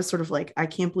 And I was sort of like, I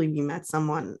can't believe you met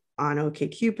someone on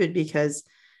OkCupid, because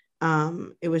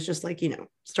it was just like,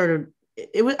 started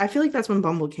it was, I feel like that's when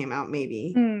Bumble came out,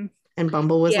 maybe. And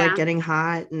Bumble was like getting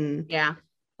hot, and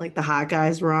like the hot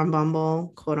guys were on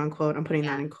Bumble, quote unquote. I'm putting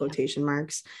that in quotation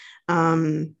marks.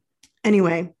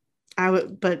 Anyway,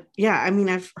 but yeah, I mean,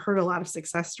 I've heard a lot of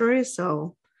success stories,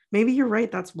 so maybe you're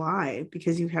right. That's why,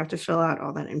 because you have to fill out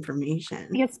all that information.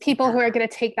 Because people who are going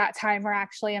to take that time are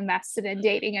actually invested in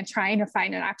dating and trying to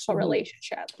find an actual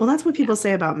relationship. Well, that's what people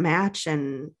say about Match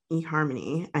and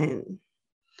eHarmony.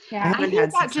 I think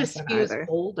that just skews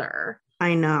older.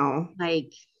 I know.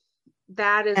 Like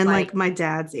that is, and like my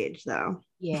dad's age though.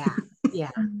 Yeah.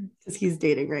 Because he's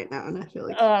dating right now, and I feel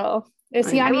like, oh, is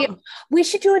he on you? We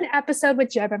should do an episode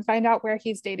with Jeb and find out where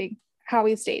he's dating, how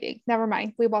he's dating. Never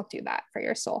mind, we won't do that for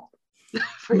your soul.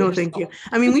 Thank you.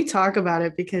 I mean, we talk about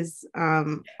it because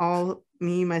all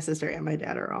me, my sister, and my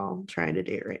dad are all trying to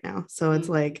date right now, so it's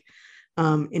like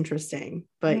interesting.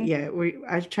 But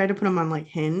I tried to put him on like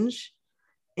Hinge,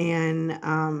 and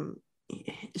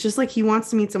it's just like he wants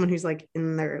to meet someone who's like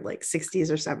in their like 60s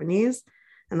or 70s,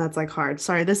 and that's like hard.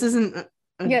 Sorry, this isn't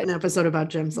an episode about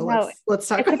Jim, so let's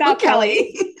talk about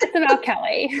Kelly. It's about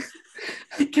Kelly.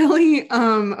 Kelly,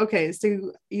 okay,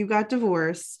 so you got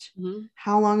divorced.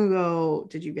 How long ago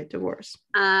did you get divorced?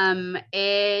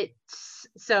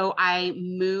 So I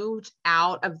moved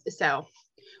out of, so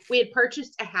we had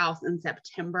purchased a house in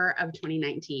September of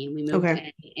 2019. We moved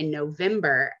in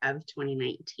November of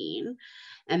 2019.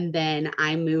 And then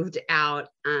I moved out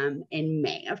in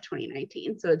May of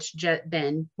 2019. So it's just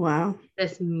been,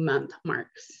 this month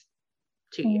marks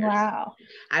 2 years. Wow.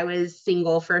 I was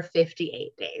single for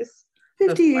 58 days.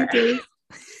 58 days.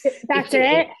 That's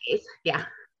it? Days. Yeah.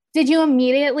 Did you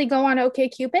immediately go on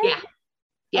OkCupid?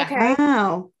 Yeah. Okay.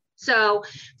 Wow. So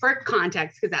for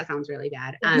context, because that sounds really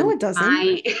bad. No, it doesn't.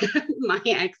 My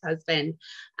ex-husband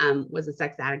was a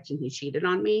sex addict, and he cheated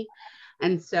on me.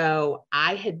 And so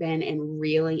I had been in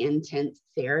really intense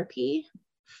therapy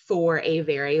for a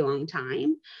very long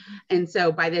time. And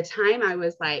so by the time I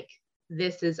was like,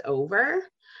 this is over,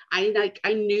 I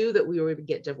knew that we were to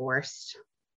get divorced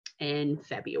in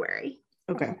February.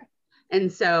 Okay.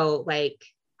 And so like,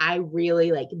 I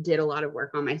really like did a lot of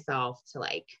work on myself to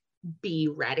like be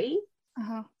ready.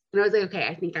 And I was like, okay,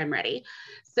 I think I'm ready.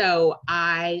 So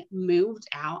I moved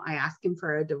out. I asked him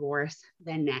for a divorce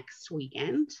the next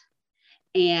weekend.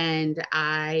 And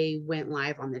I went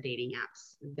live on the dating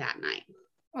apps that night.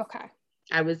 Okay.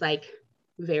 I was like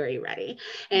very ready.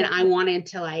 And I wanted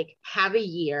to like have a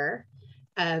year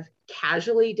of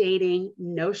casually dating,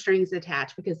 no strings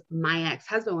attached, because my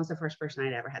ex-husband was the first person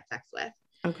I'd ever had sex with.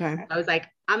 Okay. I was like,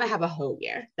 I'm gonna have a whole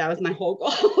year. That was my whole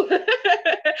goal.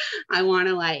 I want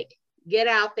to like get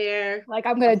out there. Like,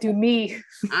 I'm gonna do me.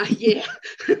 Yeah.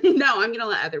 No, I'm gonna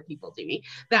let other people do me.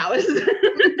 That was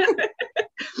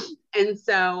and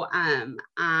so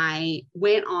I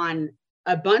went on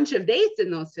a bunch of dates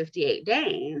in those 58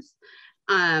 days.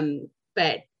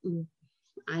 But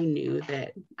I knew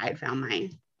that I'd found my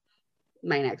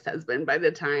next husband by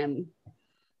the time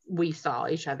we saw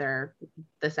each other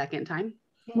the second time.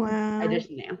 Wow. I just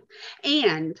knew.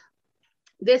 And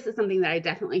this is something that I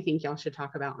definitely think y'all should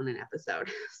talk about on an episode.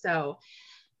 So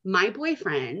my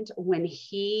boyfriend, when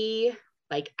he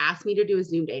like asked me to do a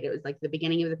Zoom date, it was like the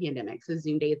beginning of the pandemic. So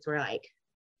Zoom dates were like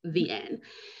the end.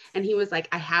 And he was like,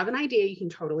 I have an idea. You can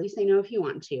totally say no if you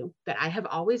want to, but I have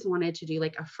always wanted to do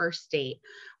like a first date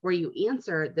where you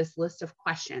answer this list of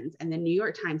questions. And the New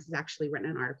York Times has actually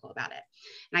written an article about it.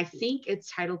 And I think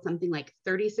it's titled something like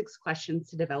 36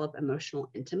 Questions to Develop Emotional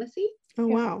Intimacy. Oh,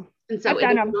 wow. And so I've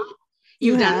done them.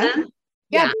 You've done them?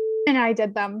 Yeah. And I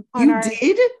did them.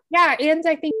 Did? Yeah. And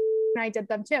I think I did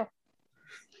them too.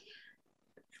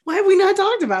 Why have we not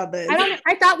talked about this?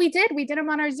 I thought we did. We did them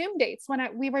on our Zoom dates when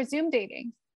we were Zoom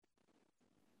dating.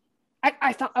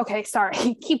 I thought, okay,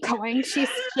 sorry. Keep going. She's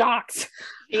shocked.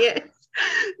 Yes.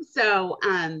 So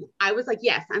I was like,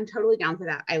 yes, I'm totally down for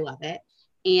that. I love it.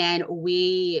 And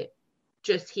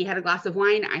he had a glass of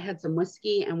wine. I had some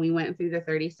whiskey, and we went through the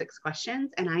 36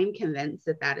 questions. And I'm convinced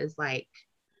that is like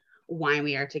why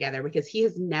we are together, because he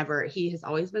has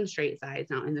always been straight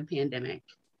sides now in the pandemic,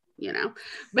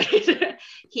 but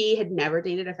he had never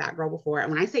dated a fat girl before.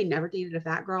 And when I say never dated a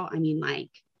fat girl, I mean like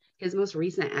his most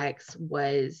recent ex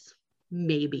was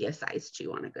maybe a size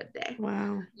 2 on a good day.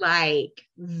 Wow. Like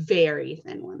very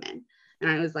thin women.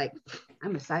 And I was like,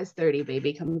 I'm a size 30,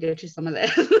 baby. Come get you some of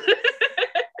this.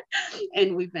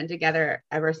 And we've been together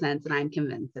ever since. And I'm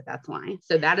convinced that that's why.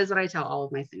 So that is what I tell all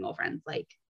of my single friends. Like,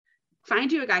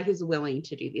 find you a guy who's willing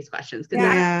to do these questions. Because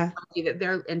that tells you that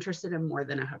they're interested in more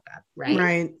than a hookup, right?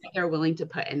 Right. They're willing to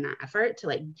put in that effort to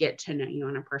like get to know you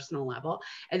on a personal level.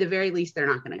 At the very least, they're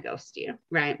not going to ghost you,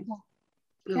 right?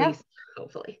 At least,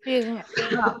 hopefully.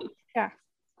 Yeah.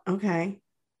 Okay.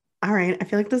 All right. I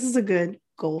feel like this is a good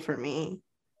goal for me.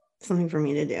 Something for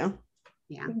me to do.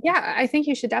 Yeah, I think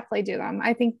you should definitely do them.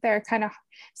 I think they're kind of,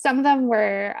 some of them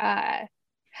were, I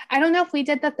don't know if we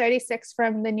did the 36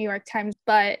 from the New York Times,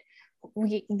 but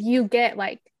you get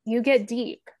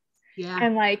deep. Yeah.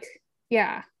 And like,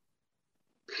 yeah.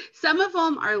 Some of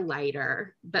them are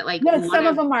lighter, but like some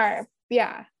of them are,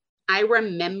 yeah. I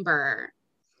remember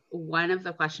one of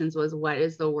the questions was, what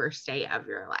is the worst day of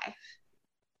your life?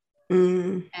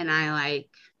 And I like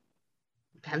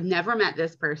have never met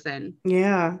this person.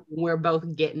 Yeah. We're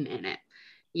both getting in it,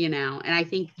 you know? And I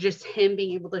think just him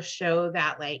being able to show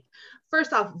that, like,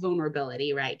 first off,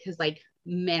 vulnerability, right? Because like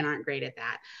men aren't great at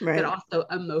that, but also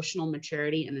emotional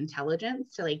maturity and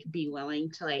intelligence to like be willing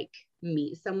to like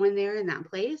meet someone there in that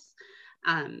place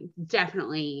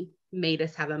definitely made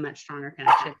us have a much stronger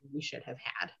connection than we should have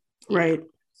had. Right.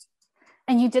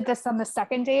 And you did this on the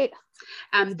second date?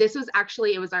 This was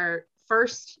actually, it was our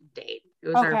first date. It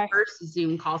was our first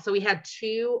Zoom call. So we had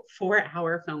 2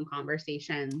 4-hour phone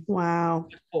conversations. Wow.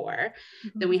 Before.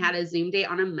 Then we had a Zoom date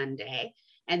on a Monday.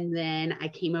 And then I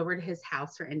came over to his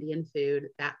house for Indian food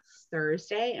that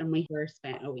Thursday. And we were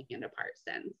spent a weekend apart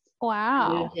since.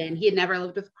 Wow. Moved in. He had never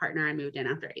lived with a partner. I moved in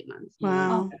after 8 months.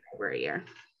 Wow. Over a year.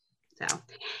 So,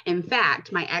 in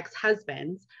fact, my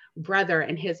ex-husband's brother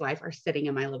and his wife are sitting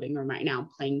in my living room right now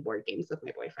playing board games with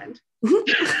my boyfriend.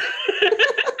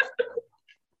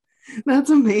 That's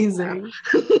amazing.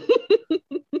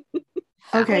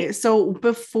 Okay, so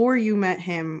before you met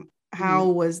him, how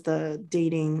was the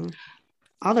dating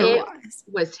otherwise?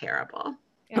 It was terrible.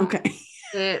 Yeah. Okay.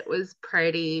 It was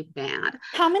pretty bad.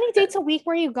 How many dates a week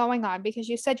were you going on? Because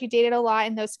you said you dated a lot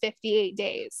in those 58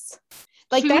 days.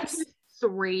 Like 2 that's to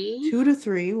 3. 2 to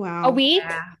 3. Wow. a week?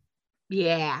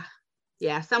 Yeah.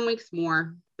 Some weeks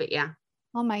more, but yeah.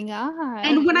 Oh my God.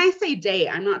 And when I say date,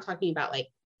 I'm not talking about like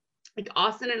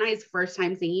Austin and I's first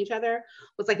time seeing each other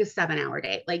was like a 7-hour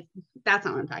date. Like that's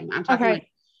not what I'm talking about. I'm talking like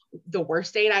the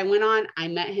worst date I went on. I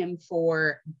met him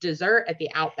for dessert at the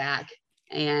Outback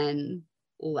and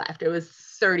left. It was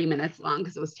 30 minutes long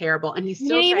because it was terrible. And he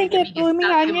still tried to get me to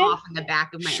stuff him off in the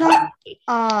back of my Shut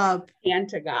up. Hand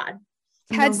to God.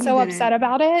 Ted's so upset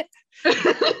about it.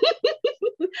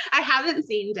 I haven't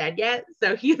seen Ted yet,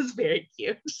 so he is very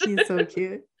cute. He's so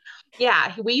cute.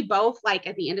 Yeah, we both like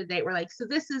at the end of the day we're like, so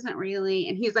this isn't really,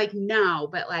 and he's like, no,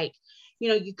 but like, you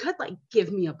know, you could like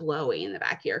give me a blowy in the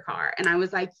back of your car. And I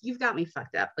was like, you've got me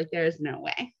fucked up. Like there's no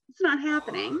way. It's not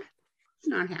happening. It's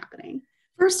not happening.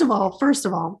 First of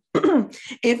all,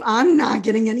 if I'm not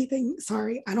getting anything,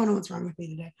 sorry, I don't know what's wrong with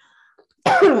me today.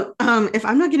 If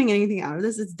I'm not getting anything out of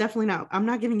this, it's definitely not. I'm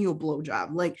not giving you a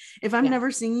blowjob. Like if I'm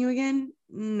never seeing you again,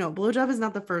 no, blowjob is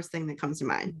not the first thing that comes to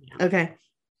mind. Yeah. Okay.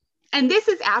 And this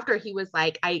is after he was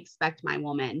like, I expect my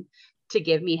woman to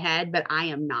give me head, but I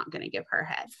am not going to give her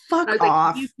head. Fuck I was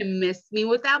off. Like, you can miss me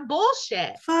with that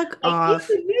bullshit. Fuck off.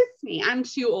 You can miss me. I'm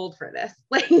too old for this.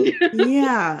 Like,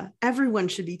 yeah, everyone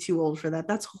should be too old for that.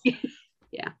 That's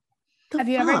yeah. Have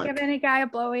you ever given a guy a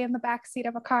blowy in the backseat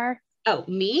of a car? Oh,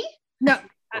 me? No,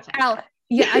 Alex.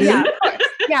 Yeah, of course.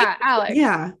 Yeah, Alex.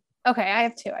 Yeah. Okay, I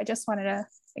have 2. I just wanted to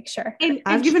make sure. And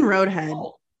I've given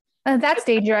roadhead. That's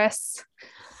dangerous.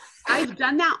 I've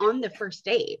done that on the first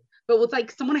date, but with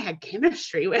like someone I had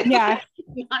chemistry with. Yeah.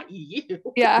 Not you.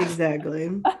 Yeah.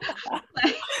 Exactly.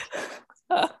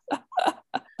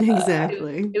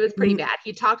 Exactly. It was pretty bad.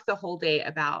 He talked the whole day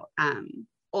about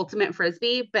Ultimate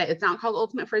Frisbee, but it's not called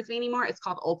Ultimate Frisbee anymore. It's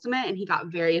called Ultimate, and he got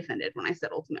very offended when I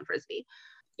said Ultimate Frisbee.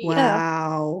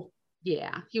 Wow.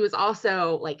 Yeah. He was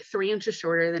also like 3 inches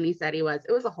shorter than he said he was.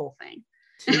 It was a whole thing.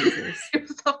 Jesus. It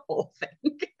was a whole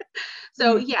thing.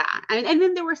 So yeah. And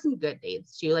then there were some good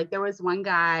dates too. Like there was one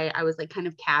guy I was like kind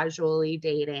of casually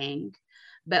dating,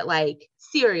 but like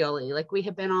serially, like we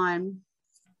had been on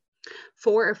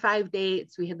 4 or 5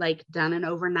 dates. We had like done an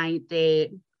overnight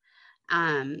date.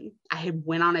 I had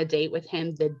went on a date with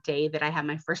him the day that I had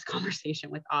my first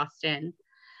conversation with Austin.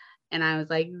 And I was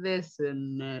like, this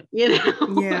isn't it, you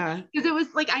know? Yeah. Because it was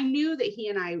like, I knew that he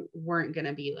and I weren't going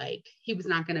to be like, he was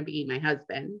not going to be my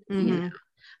husband, you know?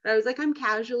 But I was like, I'm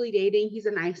casually dating. He's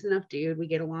a nice enough dude. We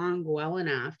get along well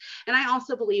enough. And I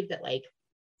also believe that like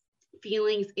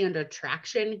feelings and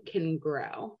attraction can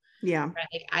grow. Yeah.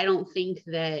 Right? I don't think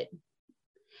that,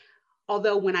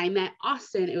 although when I met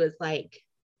Austin, it was like,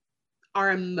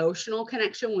 our emotional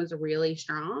connection was really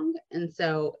strong. And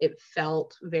so it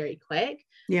felt very quick.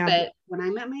 Yeah. But when I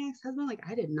met my ex-husband, like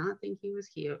I did not think he was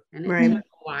cute. And it Right. took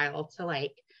a while to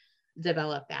like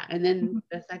develop that. And then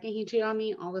the second he cheated on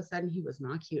me, all of a sudden he was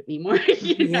not cute anymore.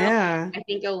 You know? Yeah. I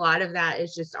think a lot of that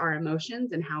is just our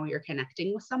emotions and how we are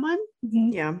connecting with someone.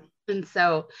 Yeah. And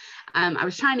so I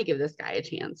was trying to give this guy a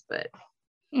chance, but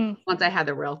once I had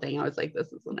the real thing, I was like,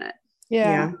 this isn't it.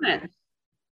 Yeah.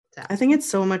 So. I think it's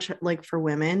so much like for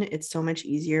women, it's so much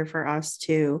easier for us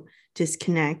to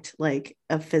disconnect like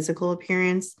a physical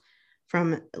appearance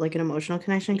from like an emotional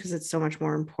connection because it's so much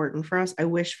more important for us. I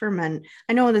wish for men,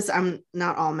 I know this, I'm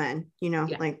not all men, you know,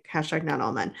 like hashtag not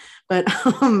all men, but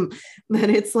that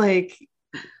it's like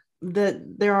that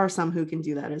there are some who can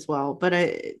do that as well. But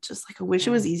I just like, I wish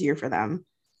it was easier for them.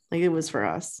 Like it was for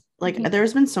us. Like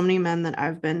there's been so many men that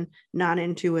I've been not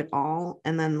into at all.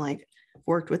 And then like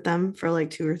worked with them for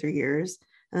like 2 or 3 years.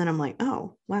 And then I'm like,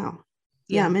 oh, wow.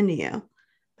 Yeah, I'm into you.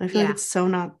 But I feel like it's so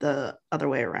not the other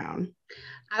way around.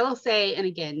 I will say, and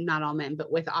again, not all men,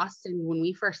 but with Austin, when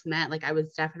we first met, like I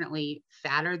was definitely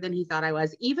fatter than he thought I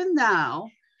was, even though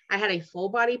I had a full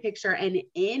body picture. And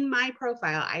in my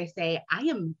profile, I say, I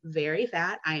am very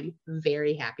fat. I'm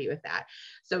very happy with that.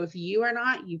 So if you are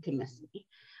not, you can miss me.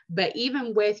 But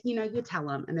even with, you know, you tell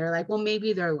them and they're like, well,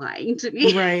 maybe they're lying to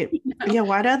me. Right. You know? Yeah.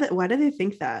 Why do they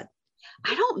think that?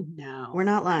 I don't know. We're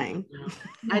not lying.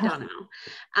 I don't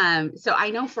know. So I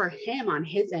know for him on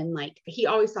his end, like he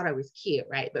always thought I was cute,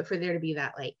 right? But for there to be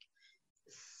that like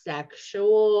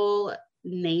sexual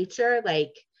nature,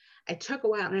 like it took a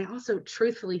while. And I also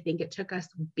truthfully think it took us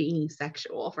being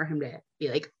sexual for him to be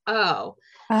like, oh.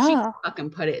 She fucking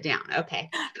put it down. Okay.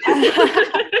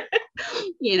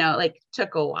 You know, like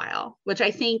took a while, which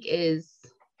I think is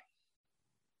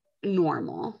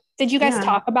normal. Did you guys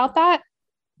talk about that?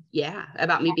 Yeah.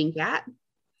 About me being fat?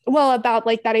 Well, about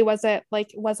like that he wasn't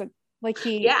like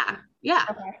he. Yeah. Yeah.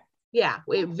 Okay. Yeah.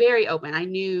 Very open. I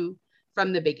knew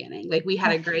from the beginning, like we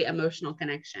had a great emotional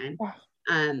connection.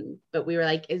 But we were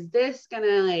like, is this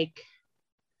gonna like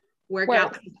work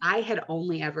out? Because I had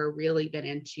only ever really been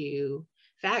into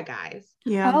fat guys.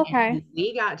 Yeah. Oh, okay. And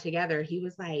we got together. He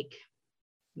was like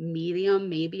medium,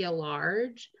 maybe a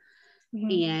large.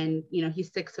 And you know,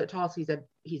 he's 6 foot tall, so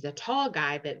he's a tall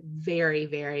guy, but very,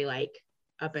 very like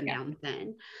up and down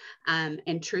thin.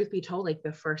 And truth be told, like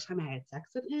the first time I had sex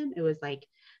with him, it was like,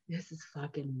 this is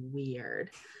fucking weird.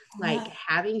 Like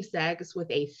having sex with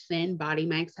a thin body.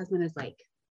 My ex-husband is like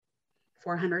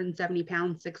 470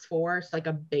 pounds, 6'4", it's like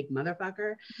a big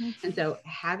motherfucker. And so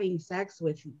having sex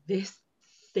with this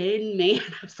thin man,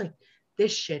 I was like,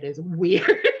 this shit is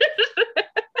weird.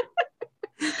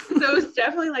 So it's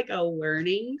definitely like a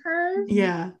learning curve.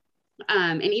 Yeah.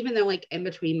 And even though like in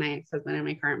between my ex-husband and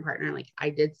my current partner, like I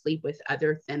did sleep with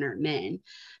other thinner men,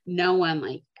 no one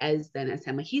like as thin as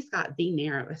him. Like he's got the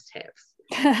narrowest hips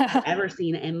I've ever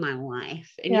seen in my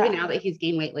life. And even now that he's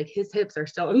gained weight, like his hips are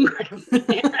still incredibly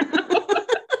narrow.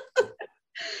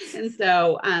 And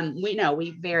so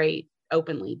we very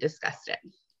openly discussed it,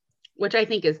 which I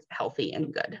think is healthy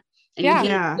and good. And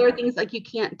there are things like you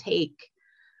can't take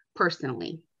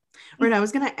personally. Right. I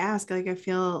was going to ask, like, I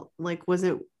feel like, was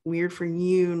it weird for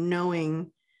you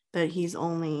knowing that he's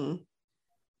only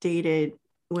dated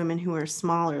women who are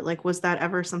smaller? Like, was that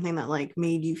ever something that like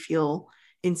made you feel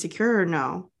insecure or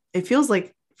no? It feels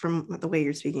like from the way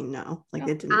you're speaking, no, like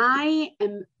it didn't. I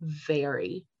am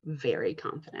very, very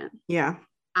confident. Yeah.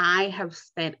 I have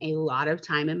spent a lot of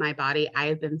time in my body. I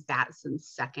have been fat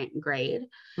since 2nd grade.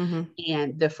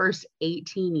 And the first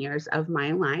 18 years of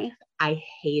my life, I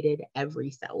hated every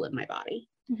cell in my body.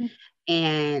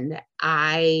 And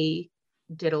I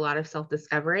did a lot of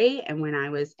self-discovery. And when I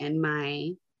was in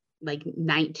my like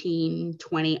 19,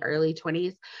 20, early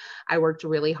 20s, I worked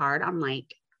really hard on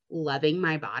like loving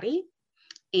my body.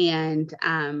 And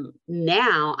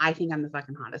now I think I'm the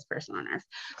fucking hottest person on earth.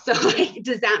 So like,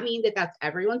 does that mean that that's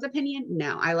everyone's opinion?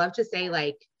 No, I love to say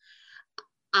like,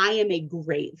 I am a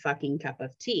great fucking cup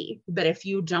of tea, but if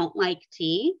you don't like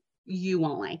tea, you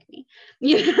won't like me,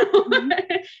 you know?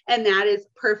 And that is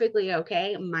perfectly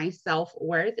okay. My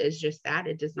self-worth is just that.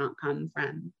 It does not come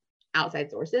from outside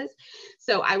sources.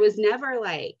 So I was never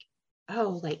like,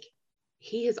 oh, like,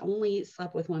 he has only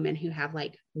slept with women who have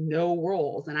like no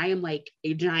rolls. And I am like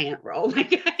a giant roll.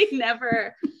 Like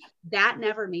that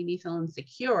never made me feel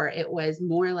insecure. It was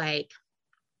more like,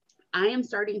 I am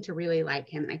starting to really like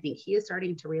him. And I think he is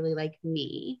starting to really like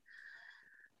me.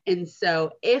 And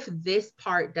so if this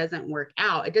part doesn't work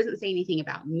out, it doesn't say anything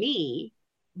about me,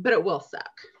 but it will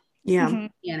suck. Yeah.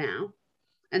 You know?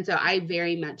 And so I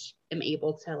very much am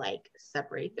able to like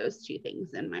separate those two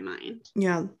things in my mind.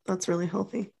 Yeah, that's really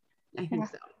healthy. I think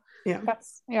so. Yeah.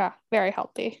 That's very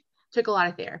healthy. Took a lot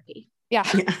of therapy. Yeah.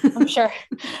 I'm sure.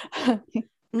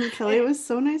 Kelly, it was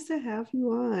so nice to have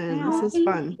you on. Yeah, this is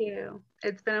fun. Thank you.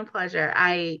 It's been a pleasure.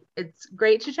 It's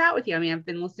great to chat with you. I mean, I've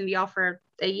been listening to y'all for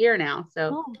a year now.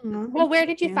 So well, where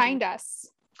did you find us?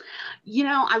 You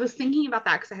know, I was thinking about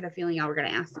that because I had a feeling y'all were going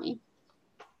to ask me.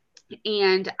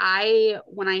 And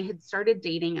when I had started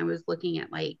dating, I was looking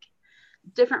at like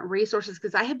different resources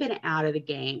because I had been out of the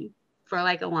game for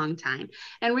like a long time.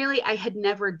 And really, I had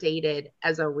never dated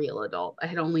as a real adult. I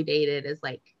had only dated as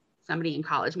like somebody in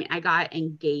college. I mean, I got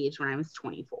engaged when I was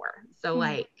 24. So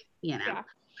like, you know,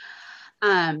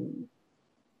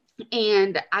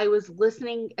 and I was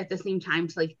listening at the same time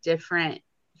to like different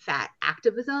fat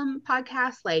activism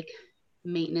podcasts, like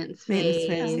Maintenance Phase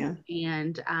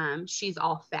and She's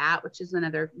All Fat, which is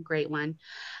another great one.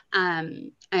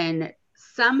 And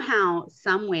somehow,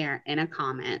 somewhere in a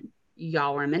comment,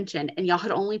 y'all were mentioned, and y'all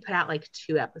had only put out like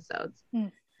 2 episodes.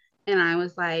 And I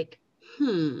was like,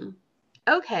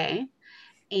 okay.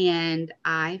 And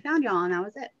I found y'all, and that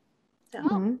was it.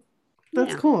 So,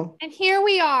 that's cool. And here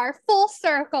we are, full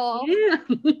circle. Yeah.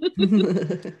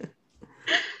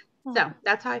 So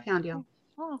that's how I found you.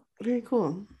 Oh, very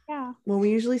cool. Yeah. Well,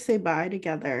 we usually say bye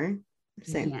together.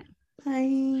 Say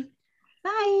bye.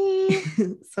 Bye.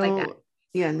 So like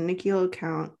Nikki will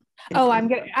count. Oh, I'm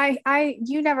gonna.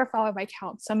 You never follow my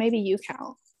count, so maybe you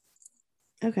count.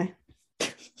 Okay.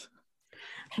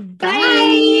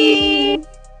 Bye.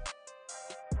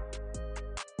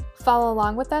 Follow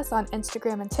along with us on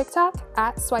Instagram and TikTok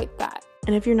at SwipeBat.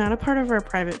 And if you're not a part of our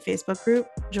private Facebook group,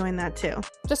 join that too.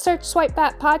 Just search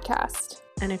SwipeBat Podcast.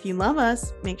 And if you love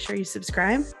us, make sure you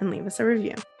subscribe and leave us a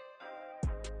review.